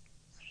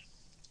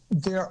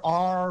 There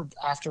are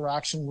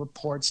after-action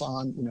reports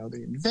on, you know,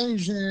 the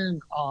invasion,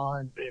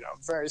 on, you know,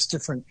 various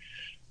different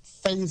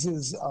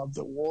phases of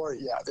the war.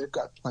 Yeah, they've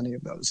got plenty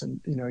of those,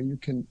 and you know, you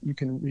can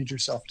read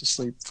yourself to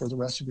sleep for the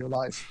rest of your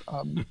life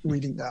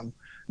reading them.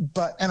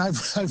 But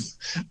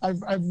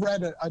I've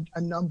read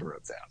a number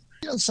of them.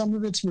 You know, some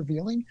of it's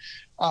revealing.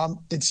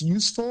 It's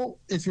useful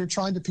if you're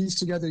trying to piece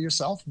together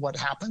yourself what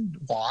happened,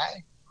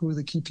 why, who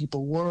the key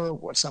people were,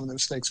 what some of the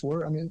mistakes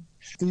were. I mean,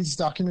 these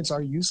documents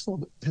are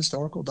useful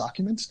historical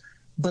documents,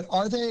 but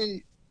are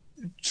they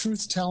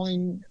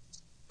truth-telling,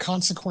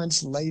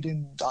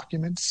 consequence-laden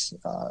documents?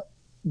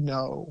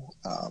 No.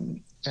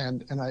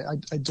 And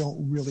I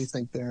don't really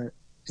think they're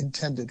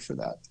intended for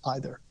that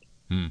either.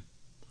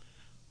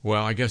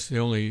 Well, I guess the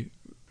only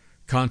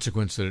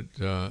consequence that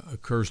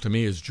occurs to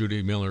me is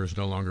Judy Miller is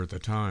no longer at the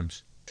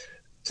Times.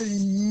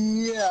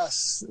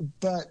 Yes,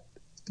 but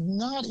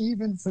not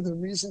even for the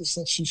reasons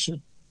that she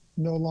should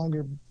no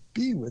longer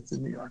be with the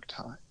New York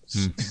Times.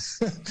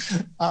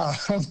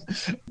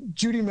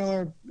 Judy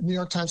Miller, New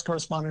York Times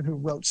correspondent who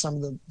wrote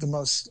some of the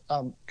most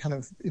kind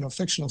of, you know,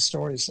 fictional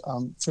stories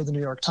for the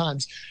New York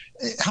Times,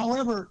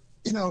 however,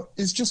 you know,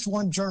 is just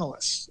one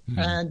journalist.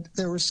 And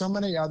there were so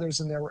many others,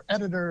 and there were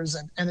editors,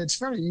 and it's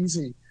very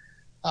easy.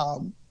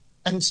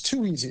 And it's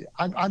too easy.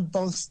 I'm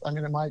both. I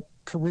mean, my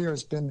career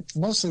has been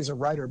mostly as a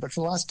writer, but for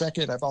the last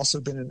decade, I've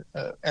also been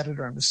an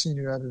editor. I'm a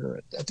senior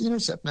editor at The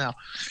Intercept now.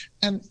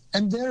 And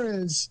there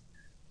is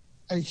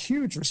a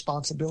huge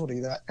responsibility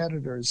that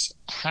editors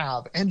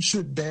have and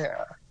should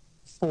bear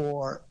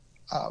for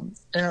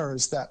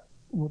errors that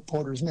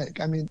reporters make.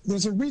 I mean,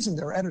 there's a reason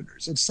they're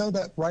editors. It's so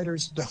that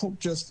writers don't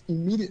just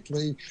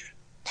immediately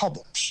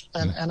publish.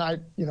 And I,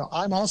 you know,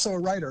 I'm also a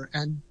writer,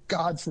 and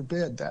God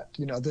forbid that,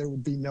 you know, there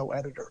would be no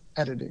editor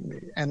editing me.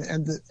 And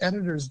the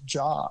editor's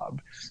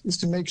job is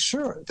to make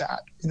sure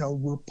that, you know,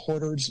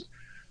 reporters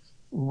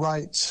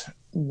write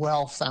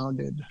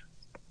well-founded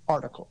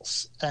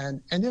articles.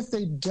 And if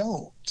they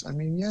don't, I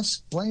mean,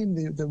 yes, blame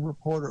the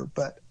reporter,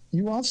 but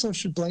you also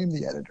should blame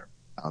the editor.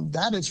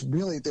 That is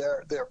really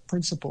their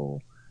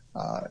principal,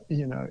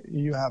 you know,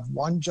 you have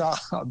one job,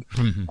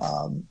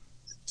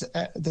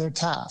 their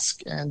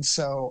task. And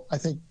so I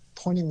think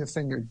pointing the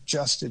finger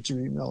just at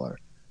Judy Miller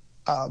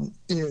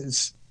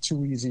is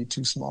too easy,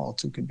 too small,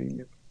 too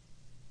convenient.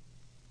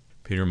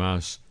 Peter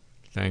Maas,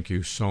 thank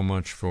you so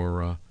much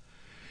for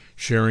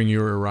sharing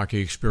your Iraqi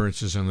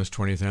experiences on this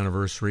 20th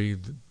anniversary.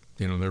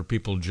 You know, there are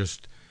people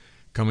just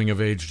coming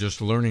of age,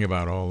 just learning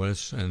about all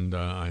this, and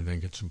I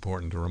think it's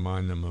important to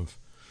remind them of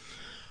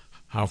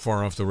how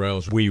far off the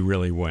rails we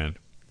really went.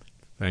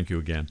 Thank you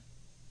again.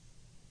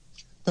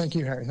 Thank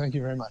you, Harry. Thank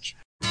you very much.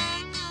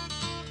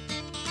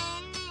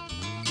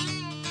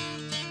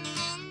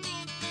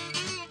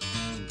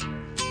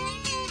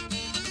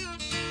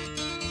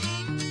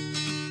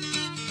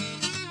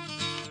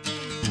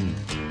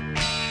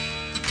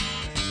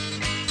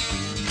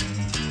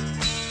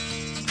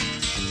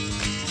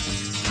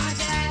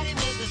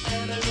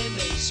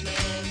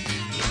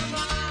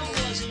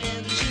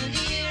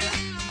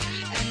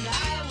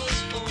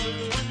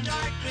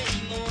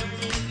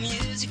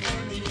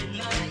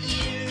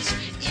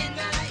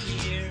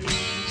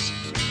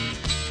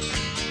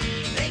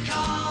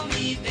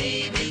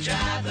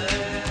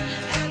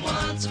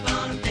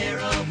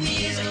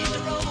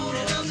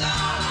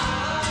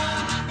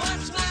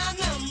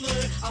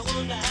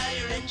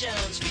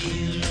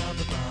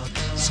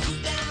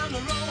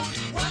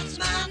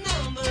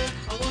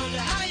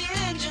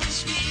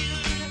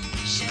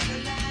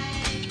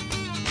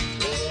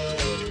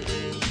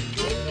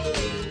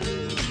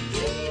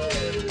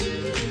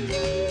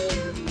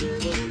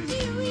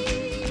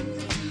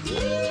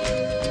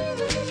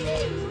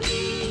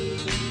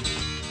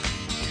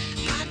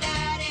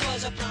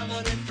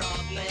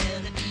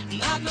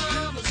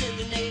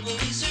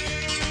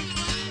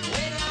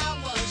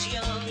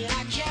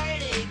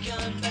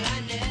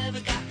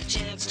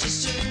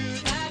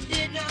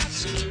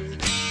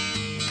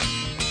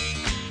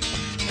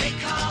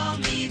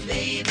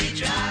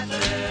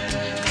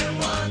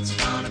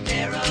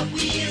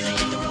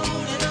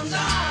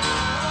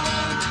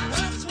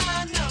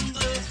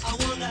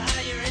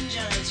 Engine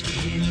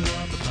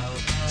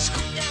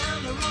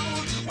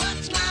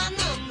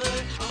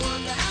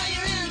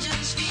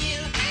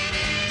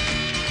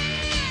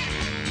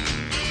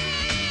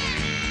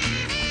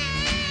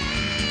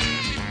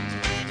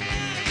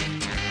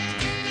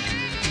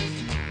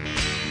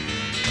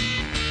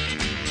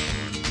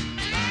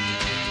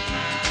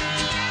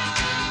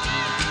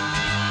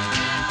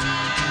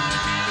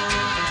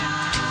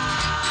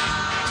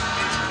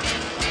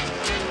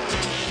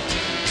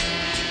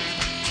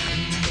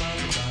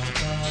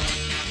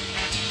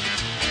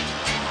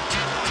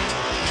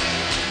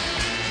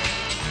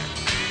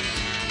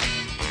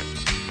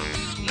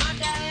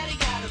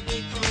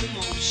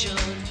station.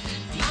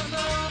 My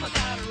mama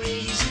got a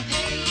raise in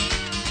pay.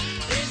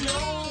 There's no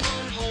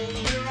one home,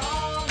 we're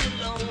all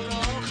alone.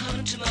 Oh,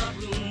 come to my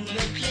room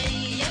and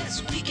play.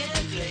 Yes, we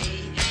can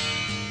play.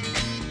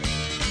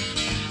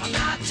 I'm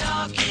not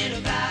talking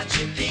about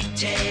your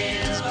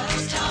pigtails, but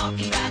I'm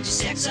talking about your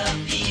sex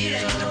appeal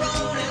and the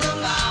road and the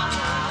bar.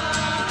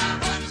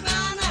 What's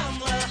my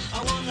number? I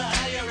wonder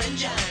how your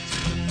engines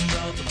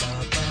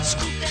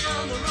scoot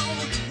down the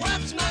road.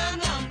 What's my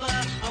number?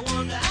 I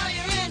wonder how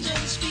your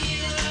engines feel.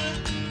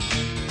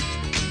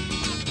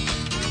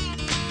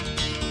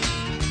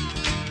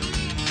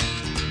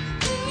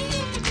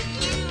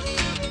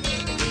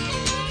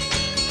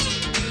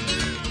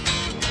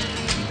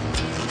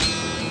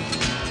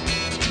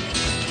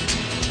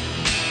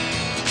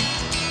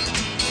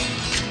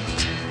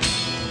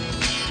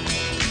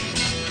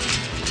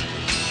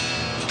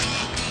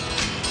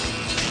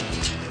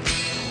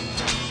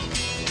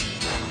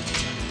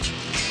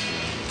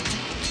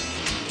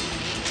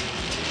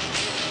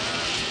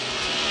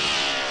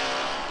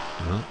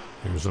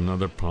 Here's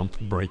another pump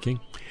breaking.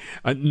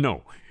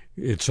 No,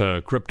 it's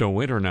a crypto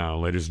winter now,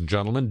 ladies and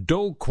gentlemen.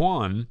 Do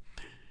Kwon,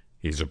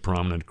 he's a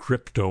prominent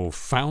crypto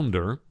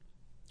founder,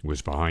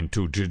 was behind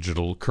 2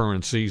 digital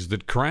currencies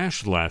that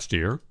crashed last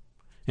year.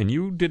 And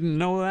you didn't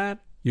know that?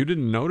 You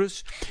didn't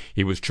notice?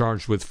 He was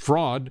charged with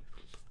fraud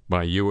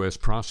by U.S.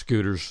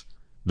 prosecutors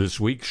this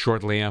week,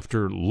 shortly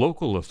after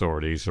local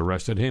authorities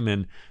arrested him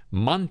in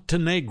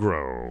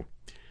Montenegro.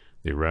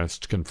 The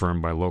arrest,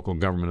 confirmed by local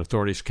government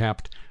authorities,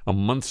 capped a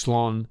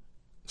months-long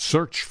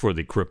search for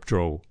the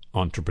crypto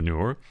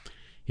entrepreneur.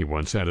 He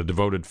once had a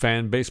devoted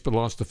fan base but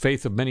lost the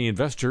faith of many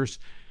investors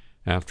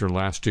after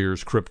last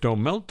year's crypto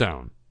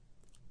meltdown.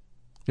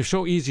 They're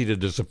so easy to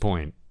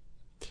disappoint.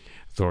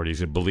 Authorities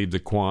had believed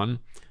that Kwon,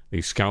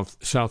 the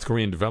South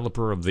Korean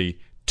developer of the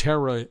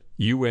Terra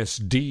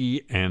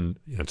USD and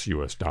that's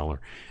US dollar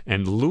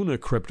and Luna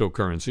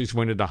cryptocurrencies,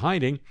 went into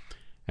hiding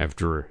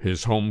after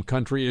his home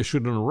country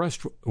issued an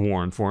arrest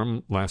warrant for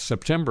him last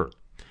September.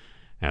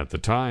 At the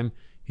time,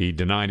 he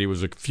denied he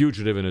was a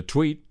fugitive in a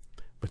tweet,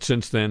 but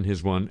since then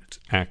his one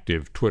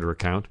active Twitter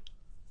account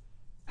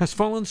has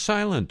fallen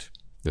silent.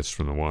 This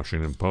from the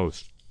Washington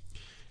Post.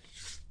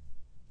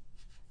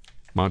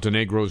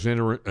 Montenegro's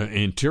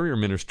Interior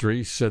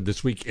Ministry said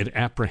this week it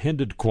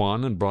apprehended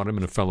Kwon and brought him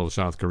and a fellow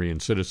South Korean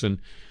citizen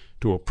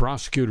to a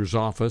prosecutor's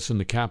office in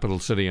the capital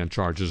city on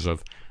charges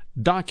of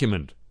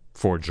document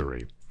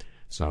forgery.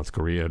 South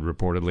Korea had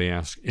reportedly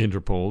asked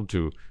Interpol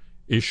to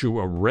issue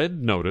a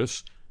red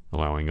notice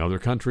allowing other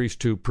countries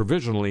to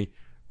provisionally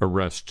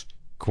arrest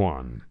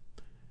Kwon.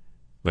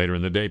 Later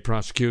in the day,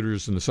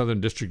 prosecutors in the Southern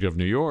District of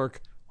New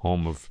York,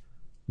 home of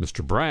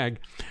Mr. Bragg,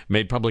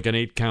 made public an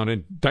 8-count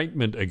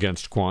indictment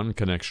against Kwon in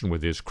connection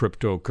with his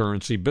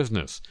cryptocurrency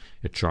business.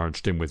 It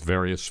charged him with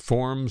various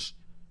forms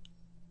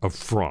of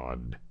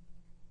fraud.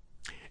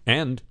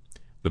 And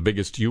the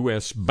biggest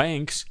U.S.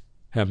 banks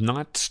have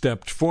not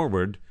stepped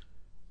forward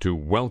to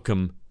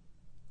welcome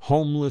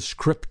homeless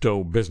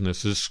crypto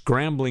businesses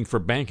scrambling for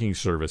banking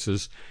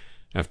services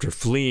after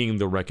fleeing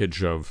the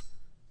wreckage of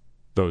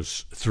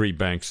those 3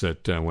 banks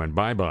that went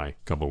bye-bye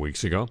a couple of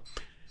weeks ago.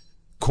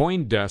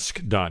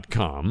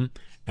 CoinDesk.com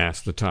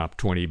asked the top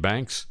 20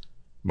 banks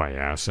by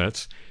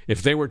assets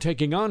if they were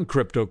taking on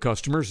crypto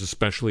customers,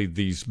 especially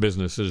these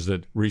businesses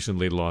that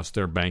recently lost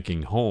their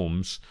banking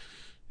homes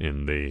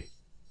in the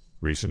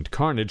recent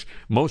carnage.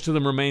 Most of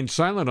them remained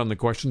silent on the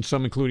question,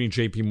 some including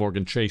J.P.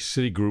 Morgan Chase,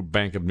 Citigroup,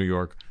 Bank of New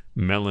York,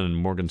 Mellon, and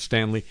Morgan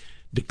Stanley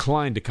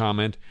declined to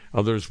comment.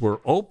 Others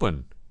were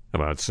open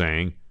about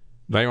saying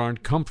they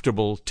aren't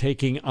comfortable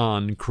taking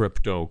on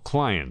crypto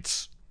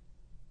clients.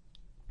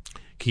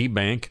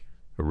 KeyBank,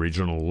 a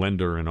regional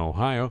lender in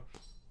Ohio,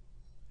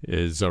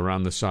 is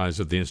around the size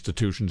of the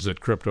institutions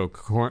that crypto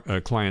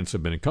clients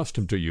have been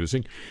accustomed to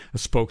using. A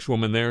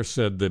spokeswoman there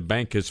said the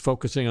bank is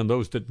focusing on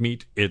those that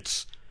meet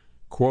its,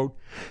 quote,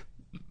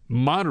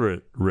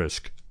 moderate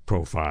risk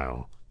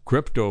profile.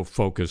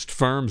 Crypto-focused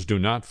firms do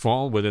not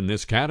fall within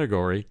this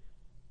category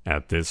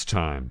at this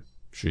time,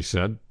 she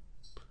said.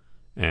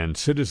 And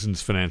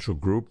Citizens Financial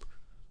Group,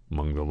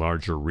 among the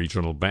larger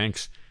regional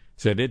banks,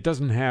 said it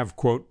doesn't have,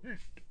 quote,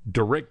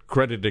 direct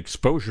credit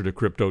exposure to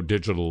crypto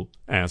digital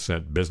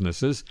asset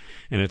businesses,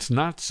 and it's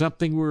not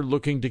something we're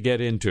looking to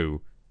get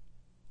into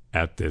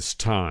at this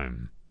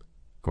time,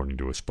 according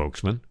to a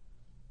spokesman.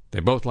 They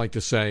both like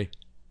to say,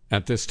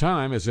 at this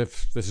time, as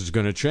if this is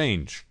going to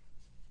change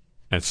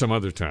at some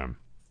other time.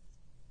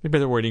 Maybe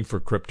they're waiting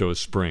for crypto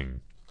spring.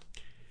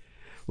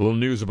 A little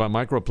news about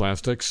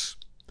microplastics.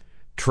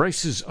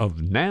 Traces of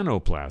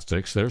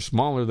nanoplastics, they're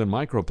smaller than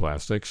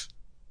microplastics,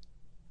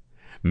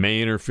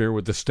 may interfere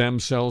with the stem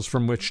cells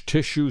from which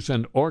tissues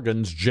and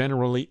organs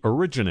generally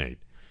originate.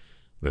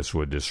 This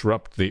would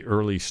disrupt the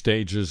early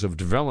stages of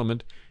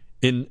development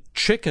in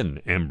chicken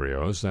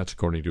embryos. That's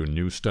according to a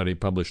new study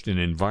published in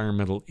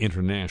Environmental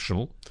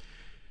International.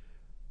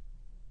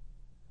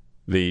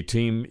 The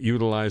team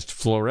utilized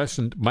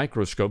fluorescent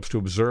microscopes to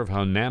observe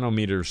how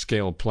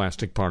nanometer-scale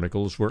plastic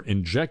particles were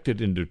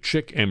injected into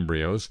chick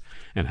embryos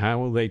and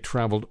how they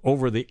traveled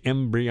over the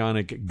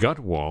embryonic gut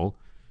wall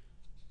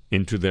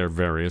into their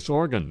various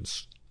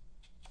organs.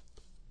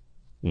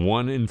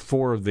 1 in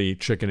 4 of the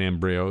chicken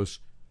embryos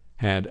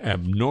had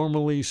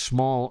abnormally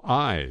small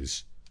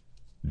eyes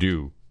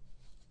due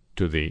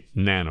to the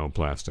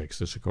nanoplastics.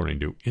 This according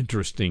to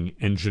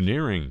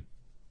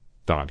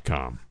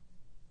InterestingEngineering.com.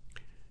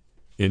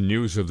 In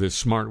news of this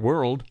smart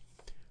world,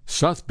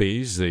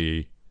 Sotheby's,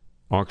 the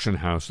auction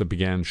house that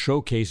began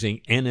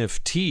showcasing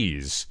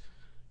NFTs a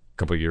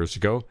couple of years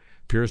ago,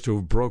 appears to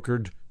have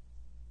brokered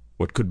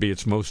what could be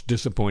its most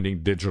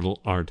disappointing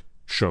digital art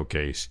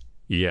showcase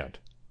yet.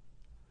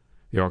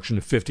 The auction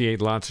of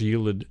 58 lots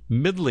yielded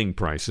middling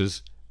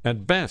prices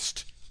at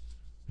best.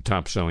 The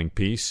top-selling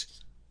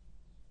piece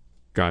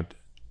got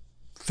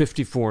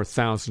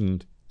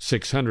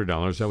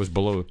 $54,600. That was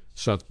below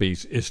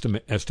Sotheby's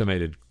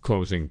estimated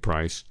closing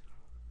price,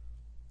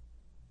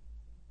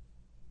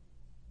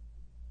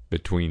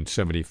 between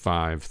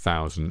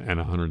 $75,000 and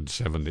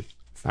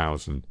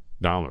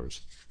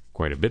 $170,000,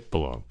 quite a bit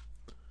below.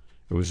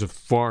 It was a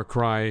far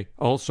cry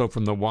also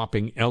from the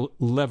whopping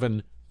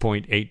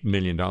 $11.8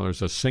 million a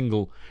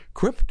single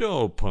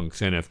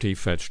CryptoPunks NFT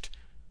fetched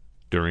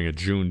during a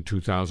June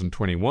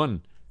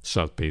 2021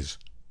 Sotheby's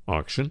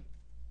auction.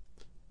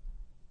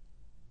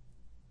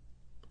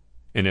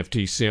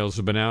 NFT sales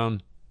have been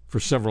down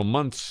for several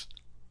months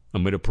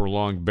amid a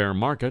prolonged bear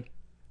market,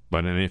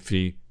 but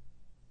NFT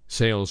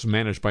sales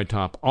managed by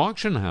top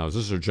auction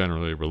houses are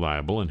generally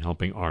reliable in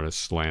helping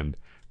artists land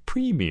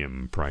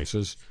premium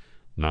prices.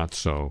 Not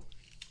so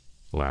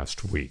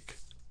last week.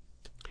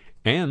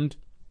 And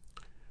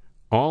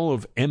all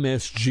of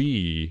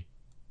MSG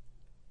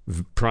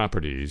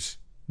properties,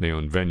 they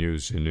own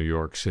venues in New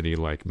York City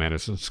like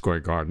Madison Square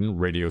Garden,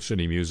 Radio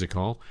City Music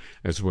Hall,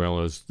 as well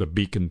as the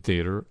Beacon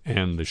Theater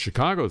and the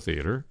Chicago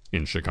Theater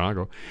in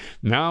Chicago.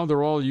 Now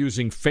they're all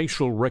using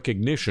facial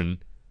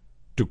recognition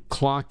to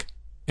clock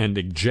and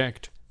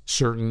eject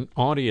certain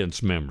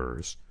audience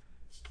members.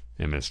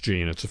 MSG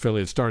and its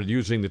affiliates started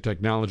using the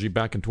technology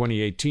back in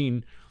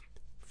 2018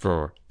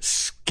 for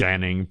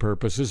scanning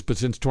purposes, but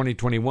since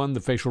 2021,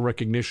 the facial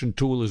recognition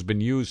tool has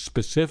been used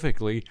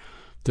specifically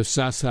to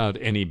suss out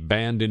any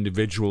banned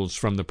individuals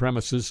from the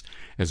premises,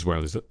 as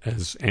well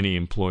as any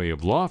employee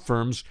of law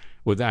firms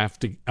with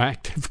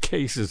active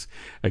cases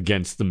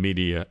against the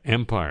media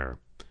empire.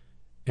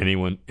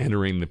 Anyone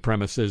entering the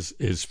premises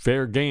is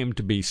fair game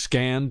to be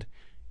scanned,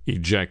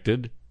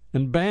 ejected,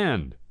 and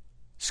banned.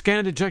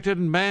 Scanned, ejected,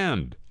 and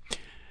banned.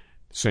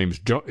 James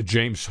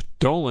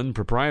Dolan,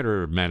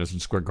 proprietor of Madison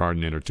Square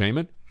Garden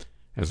Entertainment,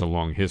 has a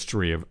long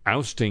history of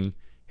ousting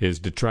his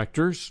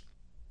detractors.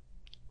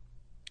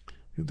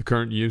 The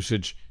current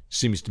usage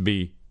seems to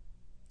be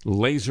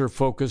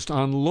laser-focused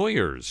on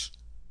lawyers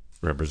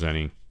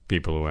representing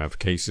people who have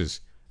cases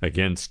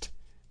against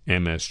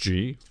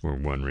MSG for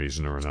one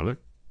reason or another.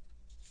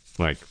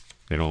 Like,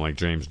 they don't like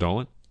James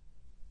Dolan.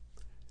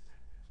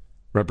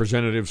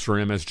 Representatives for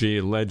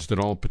MSG alleged that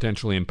all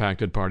potentially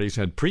impacted parties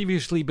had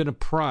previously been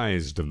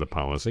apprised of the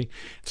policy.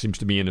 It seems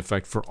to be in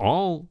effect for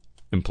all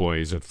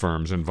employees at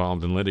firms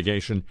involved in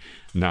litigation,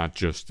 not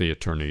just the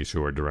attorneys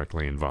who are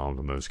directly involved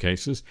in those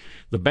cases.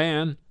 The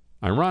ban,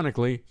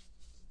 ironically,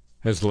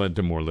 has led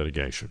to more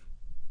litigation.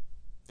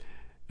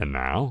 And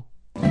now,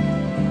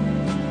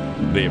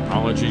 the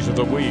apologies of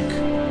the week.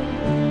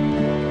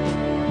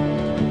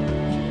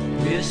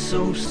 We're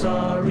so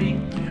sorry.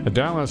 A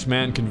Dallas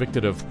man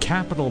convicted of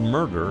capital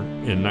murder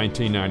in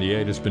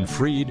 1998 has been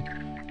freed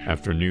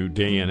after new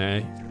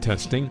DNA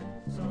testing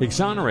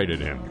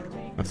exonerated him,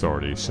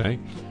 authorities say.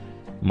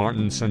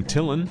 Martin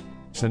Santillan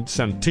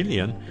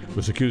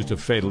was accused of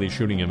fatally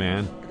shooting a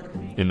man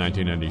in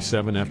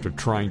 1997 after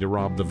trying to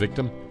rob the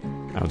victim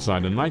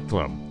outside a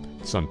nightclub.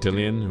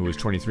 Santillan, who was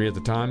 23 at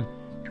the time,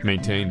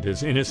 maintained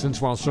his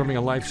innocence while serving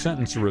a life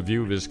sentence. A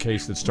review of his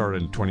case that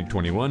started in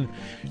 2021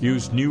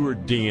 used newer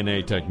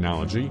DNA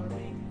technology.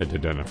 It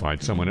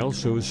identified someone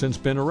else who has since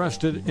been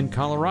arrested in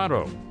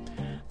Colorado.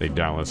 The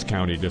Dallas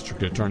County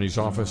District Attorney's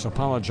Office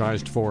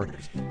apologized for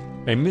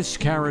a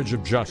miscarriage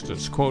of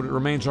justice. Quote, "It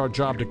remains our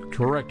job to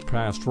correct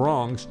past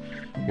wrongs,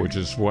 which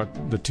is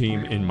what the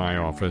team in my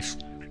office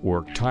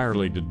worked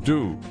tirelessly to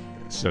do,"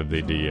 said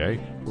the DA.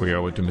 "We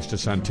owe it to Mr.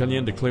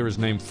 Santillan to clear his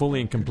name fully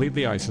and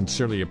completely. I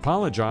sincerely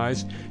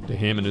apologize to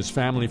him and his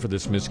family for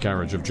this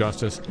miscarriage of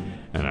justice,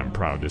 and I'm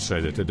proud to say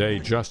that today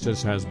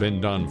justice has been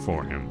done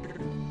for him."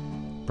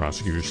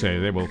 Prosecutors say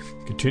they will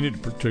continue to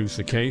produce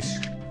a case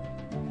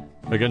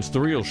against the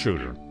real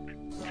shooter.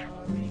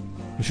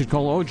 You should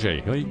call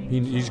OJ.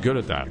 He's good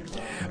at that.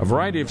 A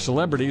variety of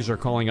celebrities are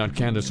calling out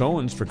Candace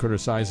Owens for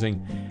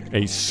criticizing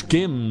a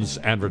Skims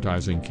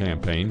advertising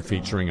campaign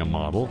featuring a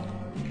model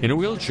in a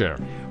wheelchair.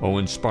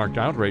 Owens sparked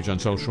outrage on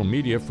social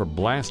media for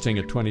blasting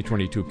a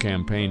 2022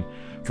 campaign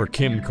for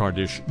Kim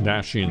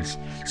Kardashian's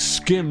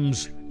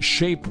Skims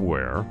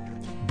shapewear,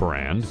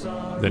 brand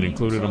that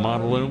included a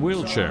model in a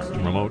wheelchair to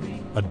promote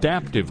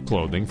adaptive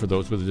clothing for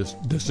those with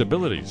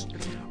disabilities.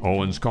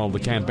 Owens called the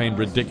campaign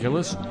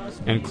ridiculous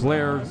and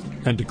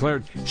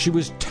declared she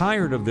was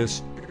tired of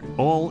this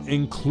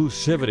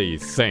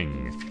all-inclusivity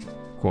thing,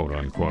 quote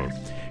unquote.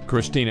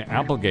 Christina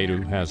Applegate,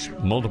 who has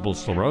multiple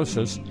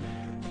sclerosis,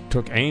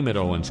 took aim at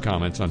Owens'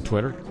 comments on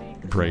Twitter,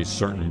 praised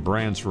certain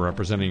brands for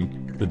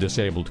representing the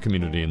disabled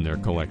community in their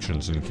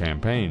collections and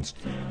campaigns.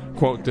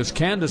 Quote, this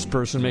Candace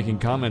person making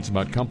comments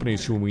about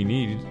companies who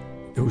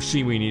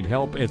see we need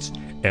help, it's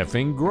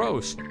effing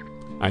gross.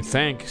 I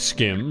thank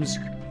Skims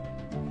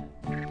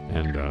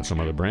and some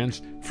other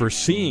brands for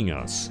seeing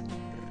us,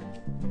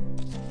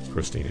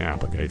 Christina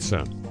Applegate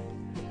said.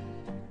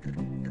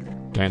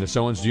 Candace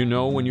Owens, do you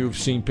know when you've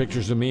seen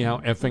pictures of me how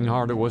effing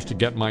hard it was to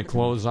get my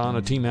clothes on?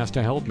 A team has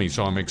to help me,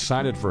 so I'm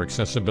excited for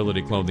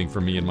accessibility clothing for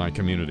me and my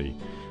community.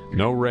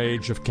 No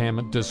rage if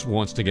Candace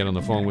wants to get on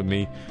the phone with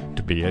me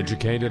to be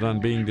educated on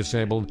being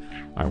disabled.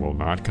 I will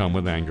not come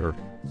with anger.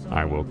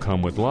 I will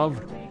come with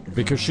love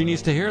because she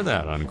needs to hear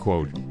that,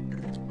 unquote.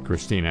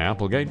 Christina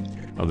Applegate.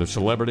 Other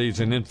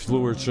celebrities and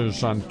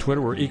influencers on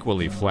Twitter were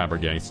equally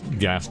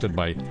flabbergasted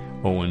by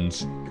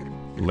Owens'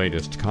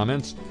 latest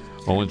comments.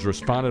 Owens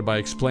responded by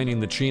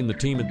explaining that she and the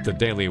team at the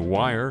Daily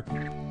Wire,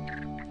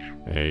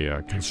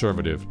 a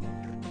conservative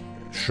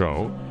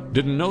show,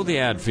 didn't know the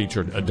ad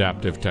featured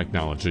adaptive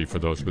technology for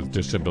those with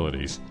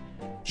disabilities.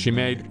 She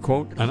made,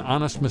 quote, an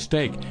honest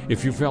mistake.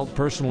 If you felt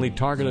personally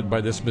targeted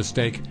by this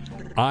mistake,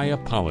 I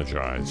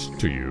apologize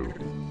to you.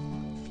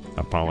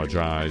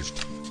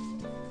 Apologized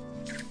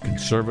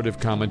conservative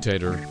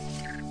commentator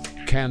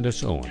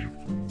Candace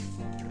Owen.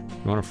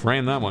 You want to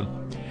frame that one?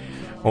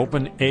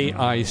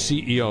 OpenAI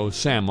CEO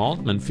Sam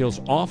Altman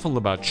feels awful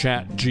about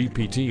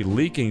ChatGPT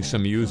leaking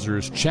some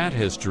users' chat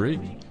history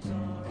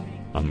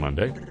on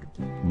Monday,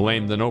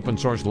 blamed an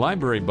open-source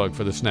library bug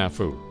for the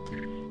snafu.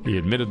 He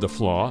admitted the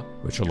flaw,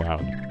 which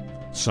allowed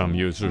some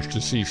users to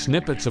see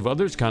snippets of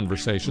others'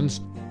 conversations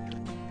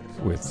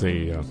with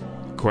the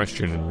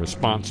question and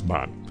response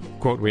bot.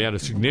 Quote, we had a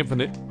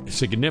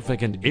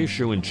significant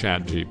issue in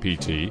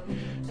ChatGPT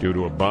due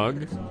to a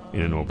bug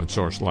in an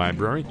open-source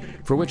library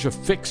for which a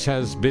fix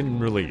has been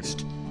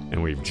released,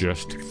 and we've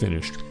just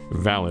finished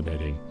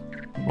validating.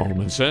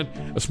 Altman said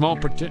a small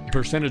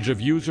percentage of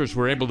users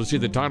were able to see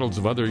the titles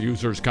of other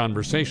users'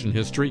 conversation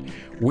history.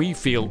 We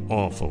feel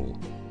awful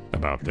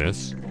about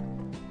this.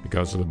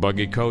 Because of the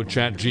buggy code,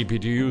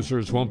 ChatGPT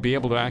users won't be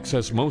able to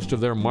access most of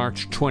their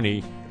March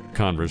 20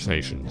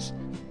 conversations.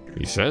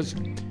 He says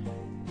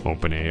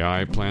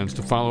OpenAI plans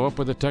to follow up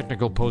with a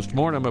technical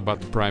post-mortem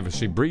about the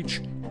privacy breach,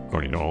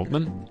 according to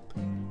Altman.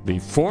 The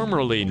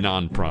formerly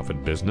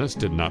non-profit business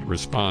did not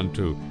respond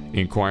to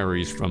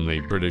inquiries from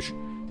the British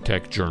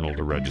tech journal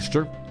The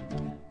Register.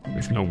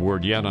 There's no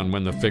word yet on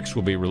when the fix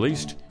will be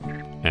released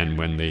and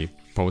when the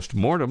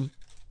post-mortem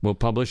will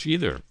publish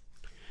either.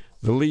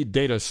 The lead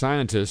data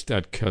scientist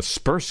at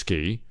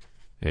Kaspersky,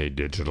 a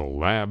digital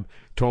lab,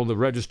 told The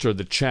Register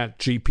that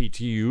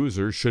ChatGPT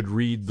users should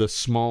read the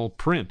small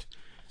print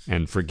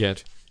and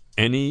forget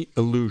any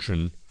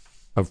illusion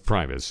of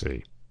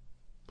privacy.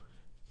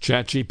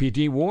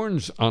 ChatGPT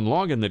warns on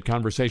login that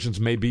conversations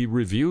may be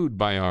reviewed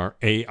by our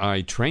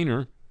AI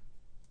trainer,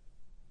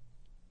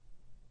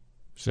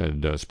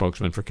 said a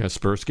spokesman for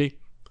Kaspersky,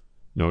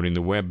 noting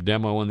the web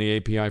demo and the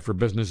API for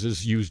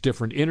businesses use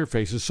different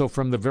interfaces, so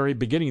from the very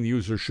beginning the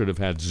user should have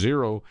had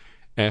zero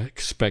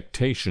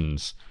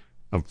expectations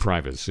of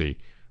privacy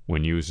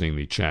when using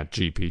the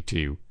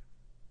ChatGPT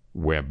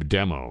web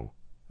demo,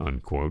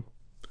 unquote.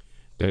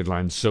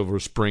 Deadline Silver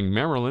Spring,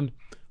 Maryland.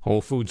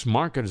 Whole Foods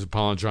Market is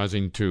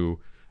apologizing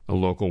to a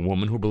local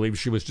woman who believes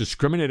she was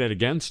discriminated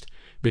against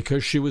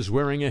because she was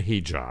wearing a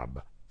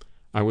hijab.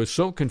 I was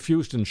so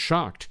confused and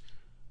shocked,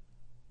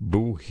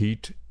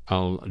 Bouhit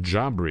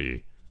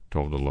Al-Jabri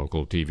told a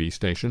local TV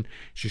station.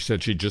 She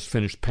said she'd just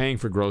finished paying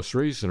for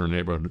groceries at her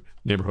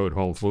neighborhood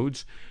Whole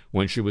Foods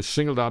when she was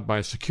singled out by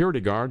a security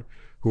guard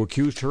who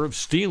accused her of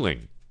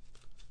stealing.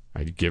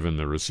 I'd given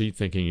the receipt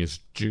thinking he's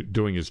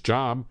doing his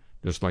job,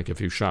 just like if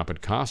you shop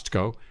at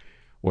Costco.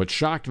 What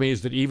shocked me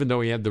is that even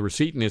though he had the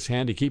receipt in his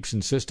hand, he keeps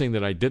insisting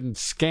that I didn't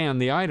scan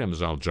the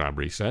items,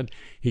 Al-Jabri said.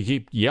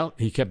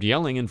 He kept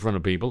yelling in front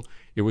of people.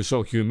 It was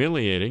so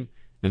humiliating,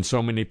 and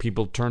so many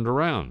people turned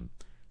around.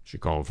 She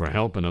called for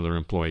help. Another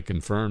employee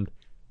confirmed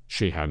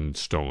she hadn't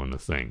stolen a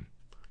thing.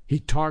 He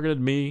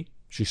targeted me,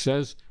 she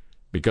says,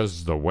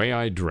 because of the way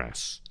I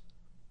dress.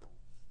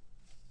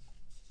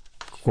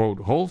 Quote,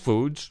 Whole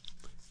Foods,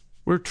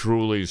 we're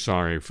truly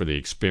sorry for the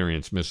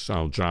experience Miss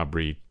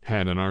Al-Jabri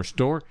had in our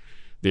store.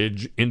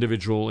 The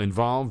individual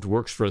involved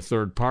works for a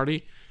third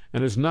party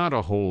and is not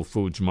a Whole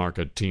Foods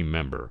Market team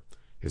member.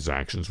 His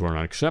actions were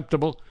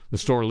unacceptable. The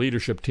store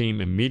leadership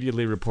team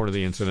immediately reported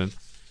the incident.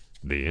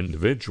 The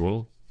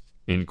individual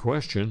in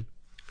question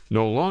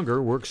no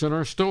longer works in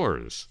our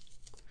stores.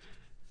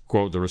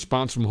 Quote, the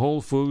response from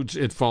Whole Foods,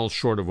 it falls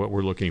short of what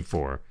we're looking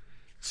for,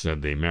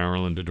 said the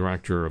Maryland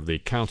director of the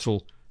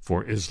Council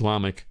for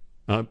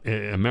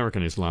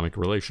American Islamic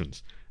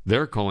Relations.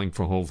 they're calling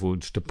for Whole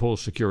Foods to pull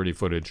security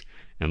footage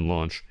and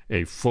launch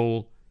a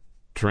full,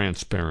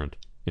 transparent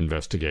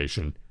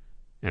investigation.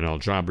 And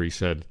Al-Jabri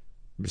said,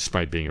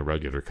 despite being a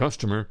regular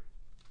customer,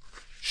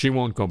 she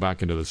won't go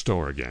back into the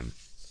store again.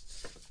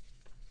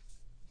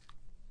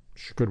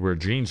 She could wear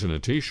jeans and a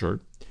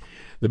T-shirt.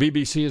 The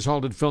BBC has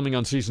halted filming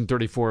on season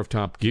 34 of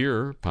Top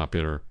Gear,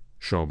 popular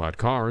show about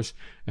cars,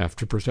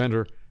 after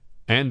presenter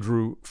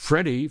Andrew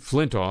Freddie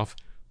Flintoff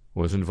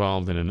was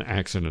involved in an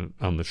accident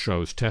on the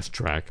show's test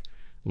track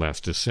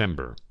last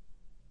December.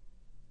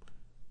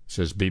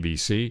 Says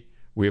BBC,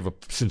 we have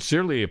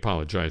sincerely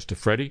apologized to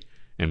Freddie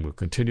and will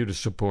continue to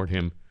support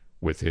him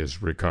with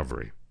his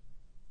recovery.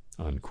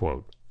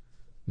 Unquote.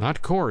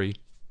 Not Corey,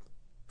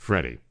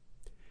 Freddie.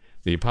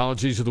 The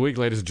apologies of the week,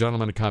 ladies and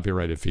gentlemen, a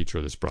copyrighted feature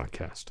of this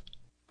broadcast.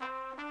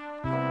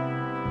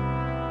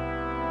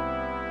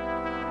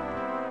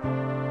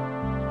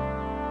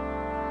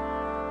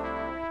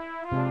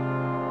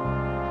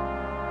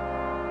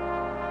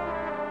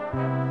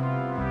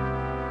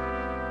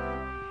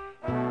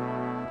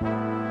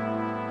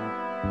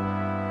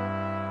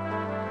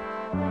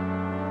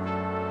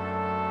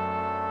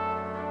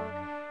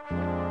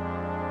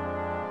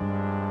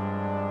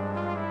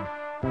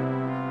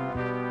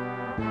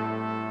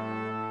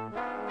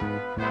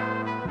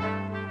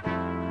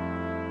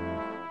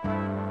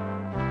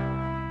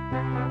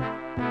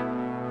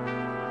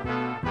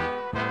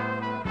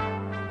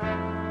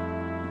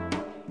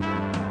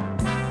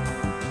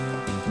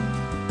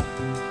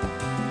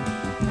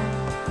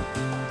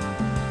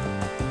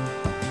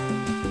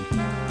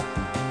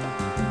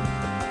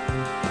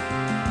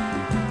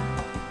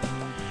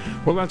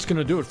 Well, that's going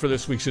to do it for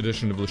this week's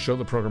edition of the show.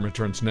 The program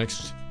returns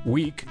next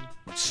week,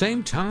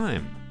 same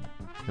time.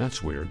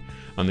 That's weird.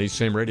 On these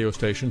same radio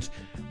stations,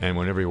 and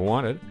whenever you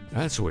want it,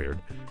 that's weird,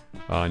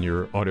 on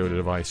your audio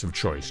device of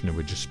choice. And it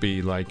would just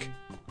be like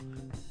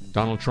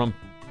Donald Trump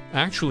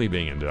actually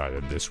being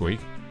indicted this week.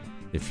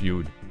 If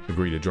you'd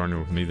agree to join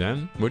with me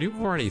then, would you?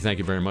 Already, thank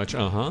you very much.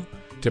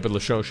 Tip of the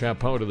show,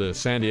 chapeau to the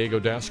San Diego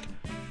desk,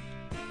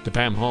 to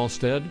Pam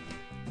Halstead,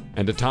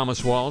 and to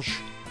Thomas Walsh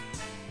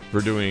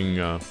for doing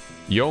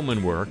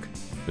yeoman work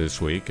this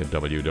week at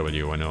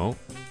WWNO.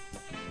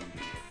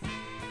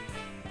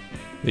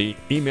 The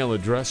email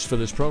address for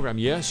this program,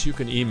 yes, you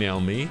can email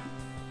me,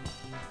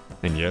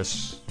 and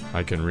yes,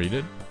 I can read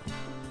it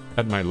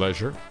at my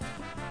leisure.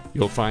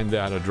 You'll find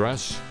that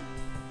address,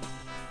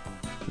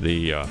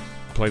 the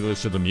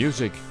playlist of the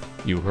music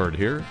you heard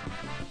here,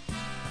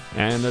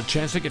 and a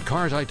chance to get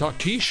Cars I Talk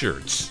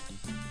t-shirts.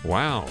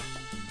 Wow.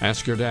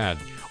 Ask your dad.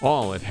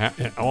 All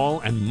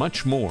and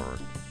much more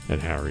at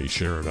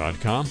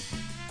harryshearer.com.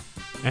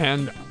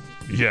 And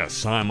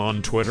yes, I'm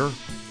on Twitter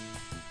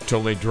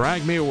till they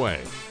drag me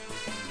away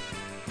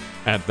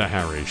at the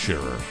Harry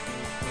Shearer.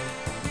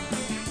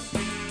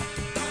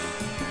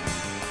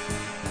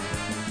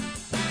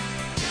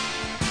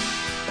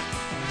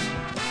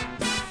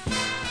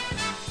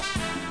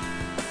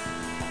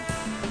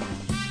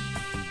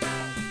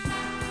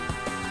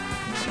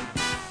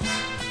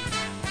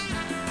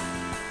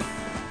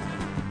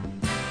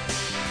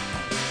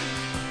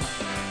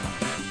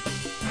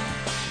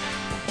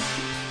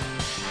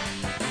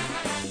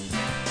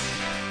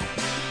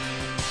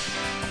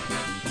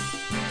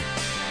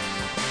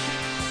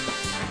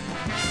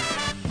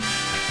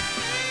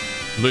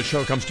 This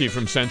show comes to you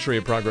from Century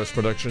of Progress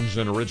Productions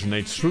and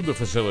originates through the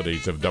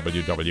facilities of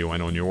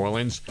WWNO New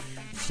Orleans,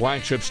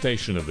 flagship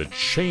station of the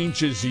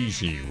Change is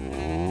Easy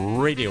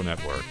radio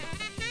network.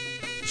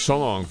 So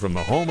long from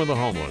the home of the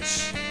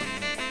homeless.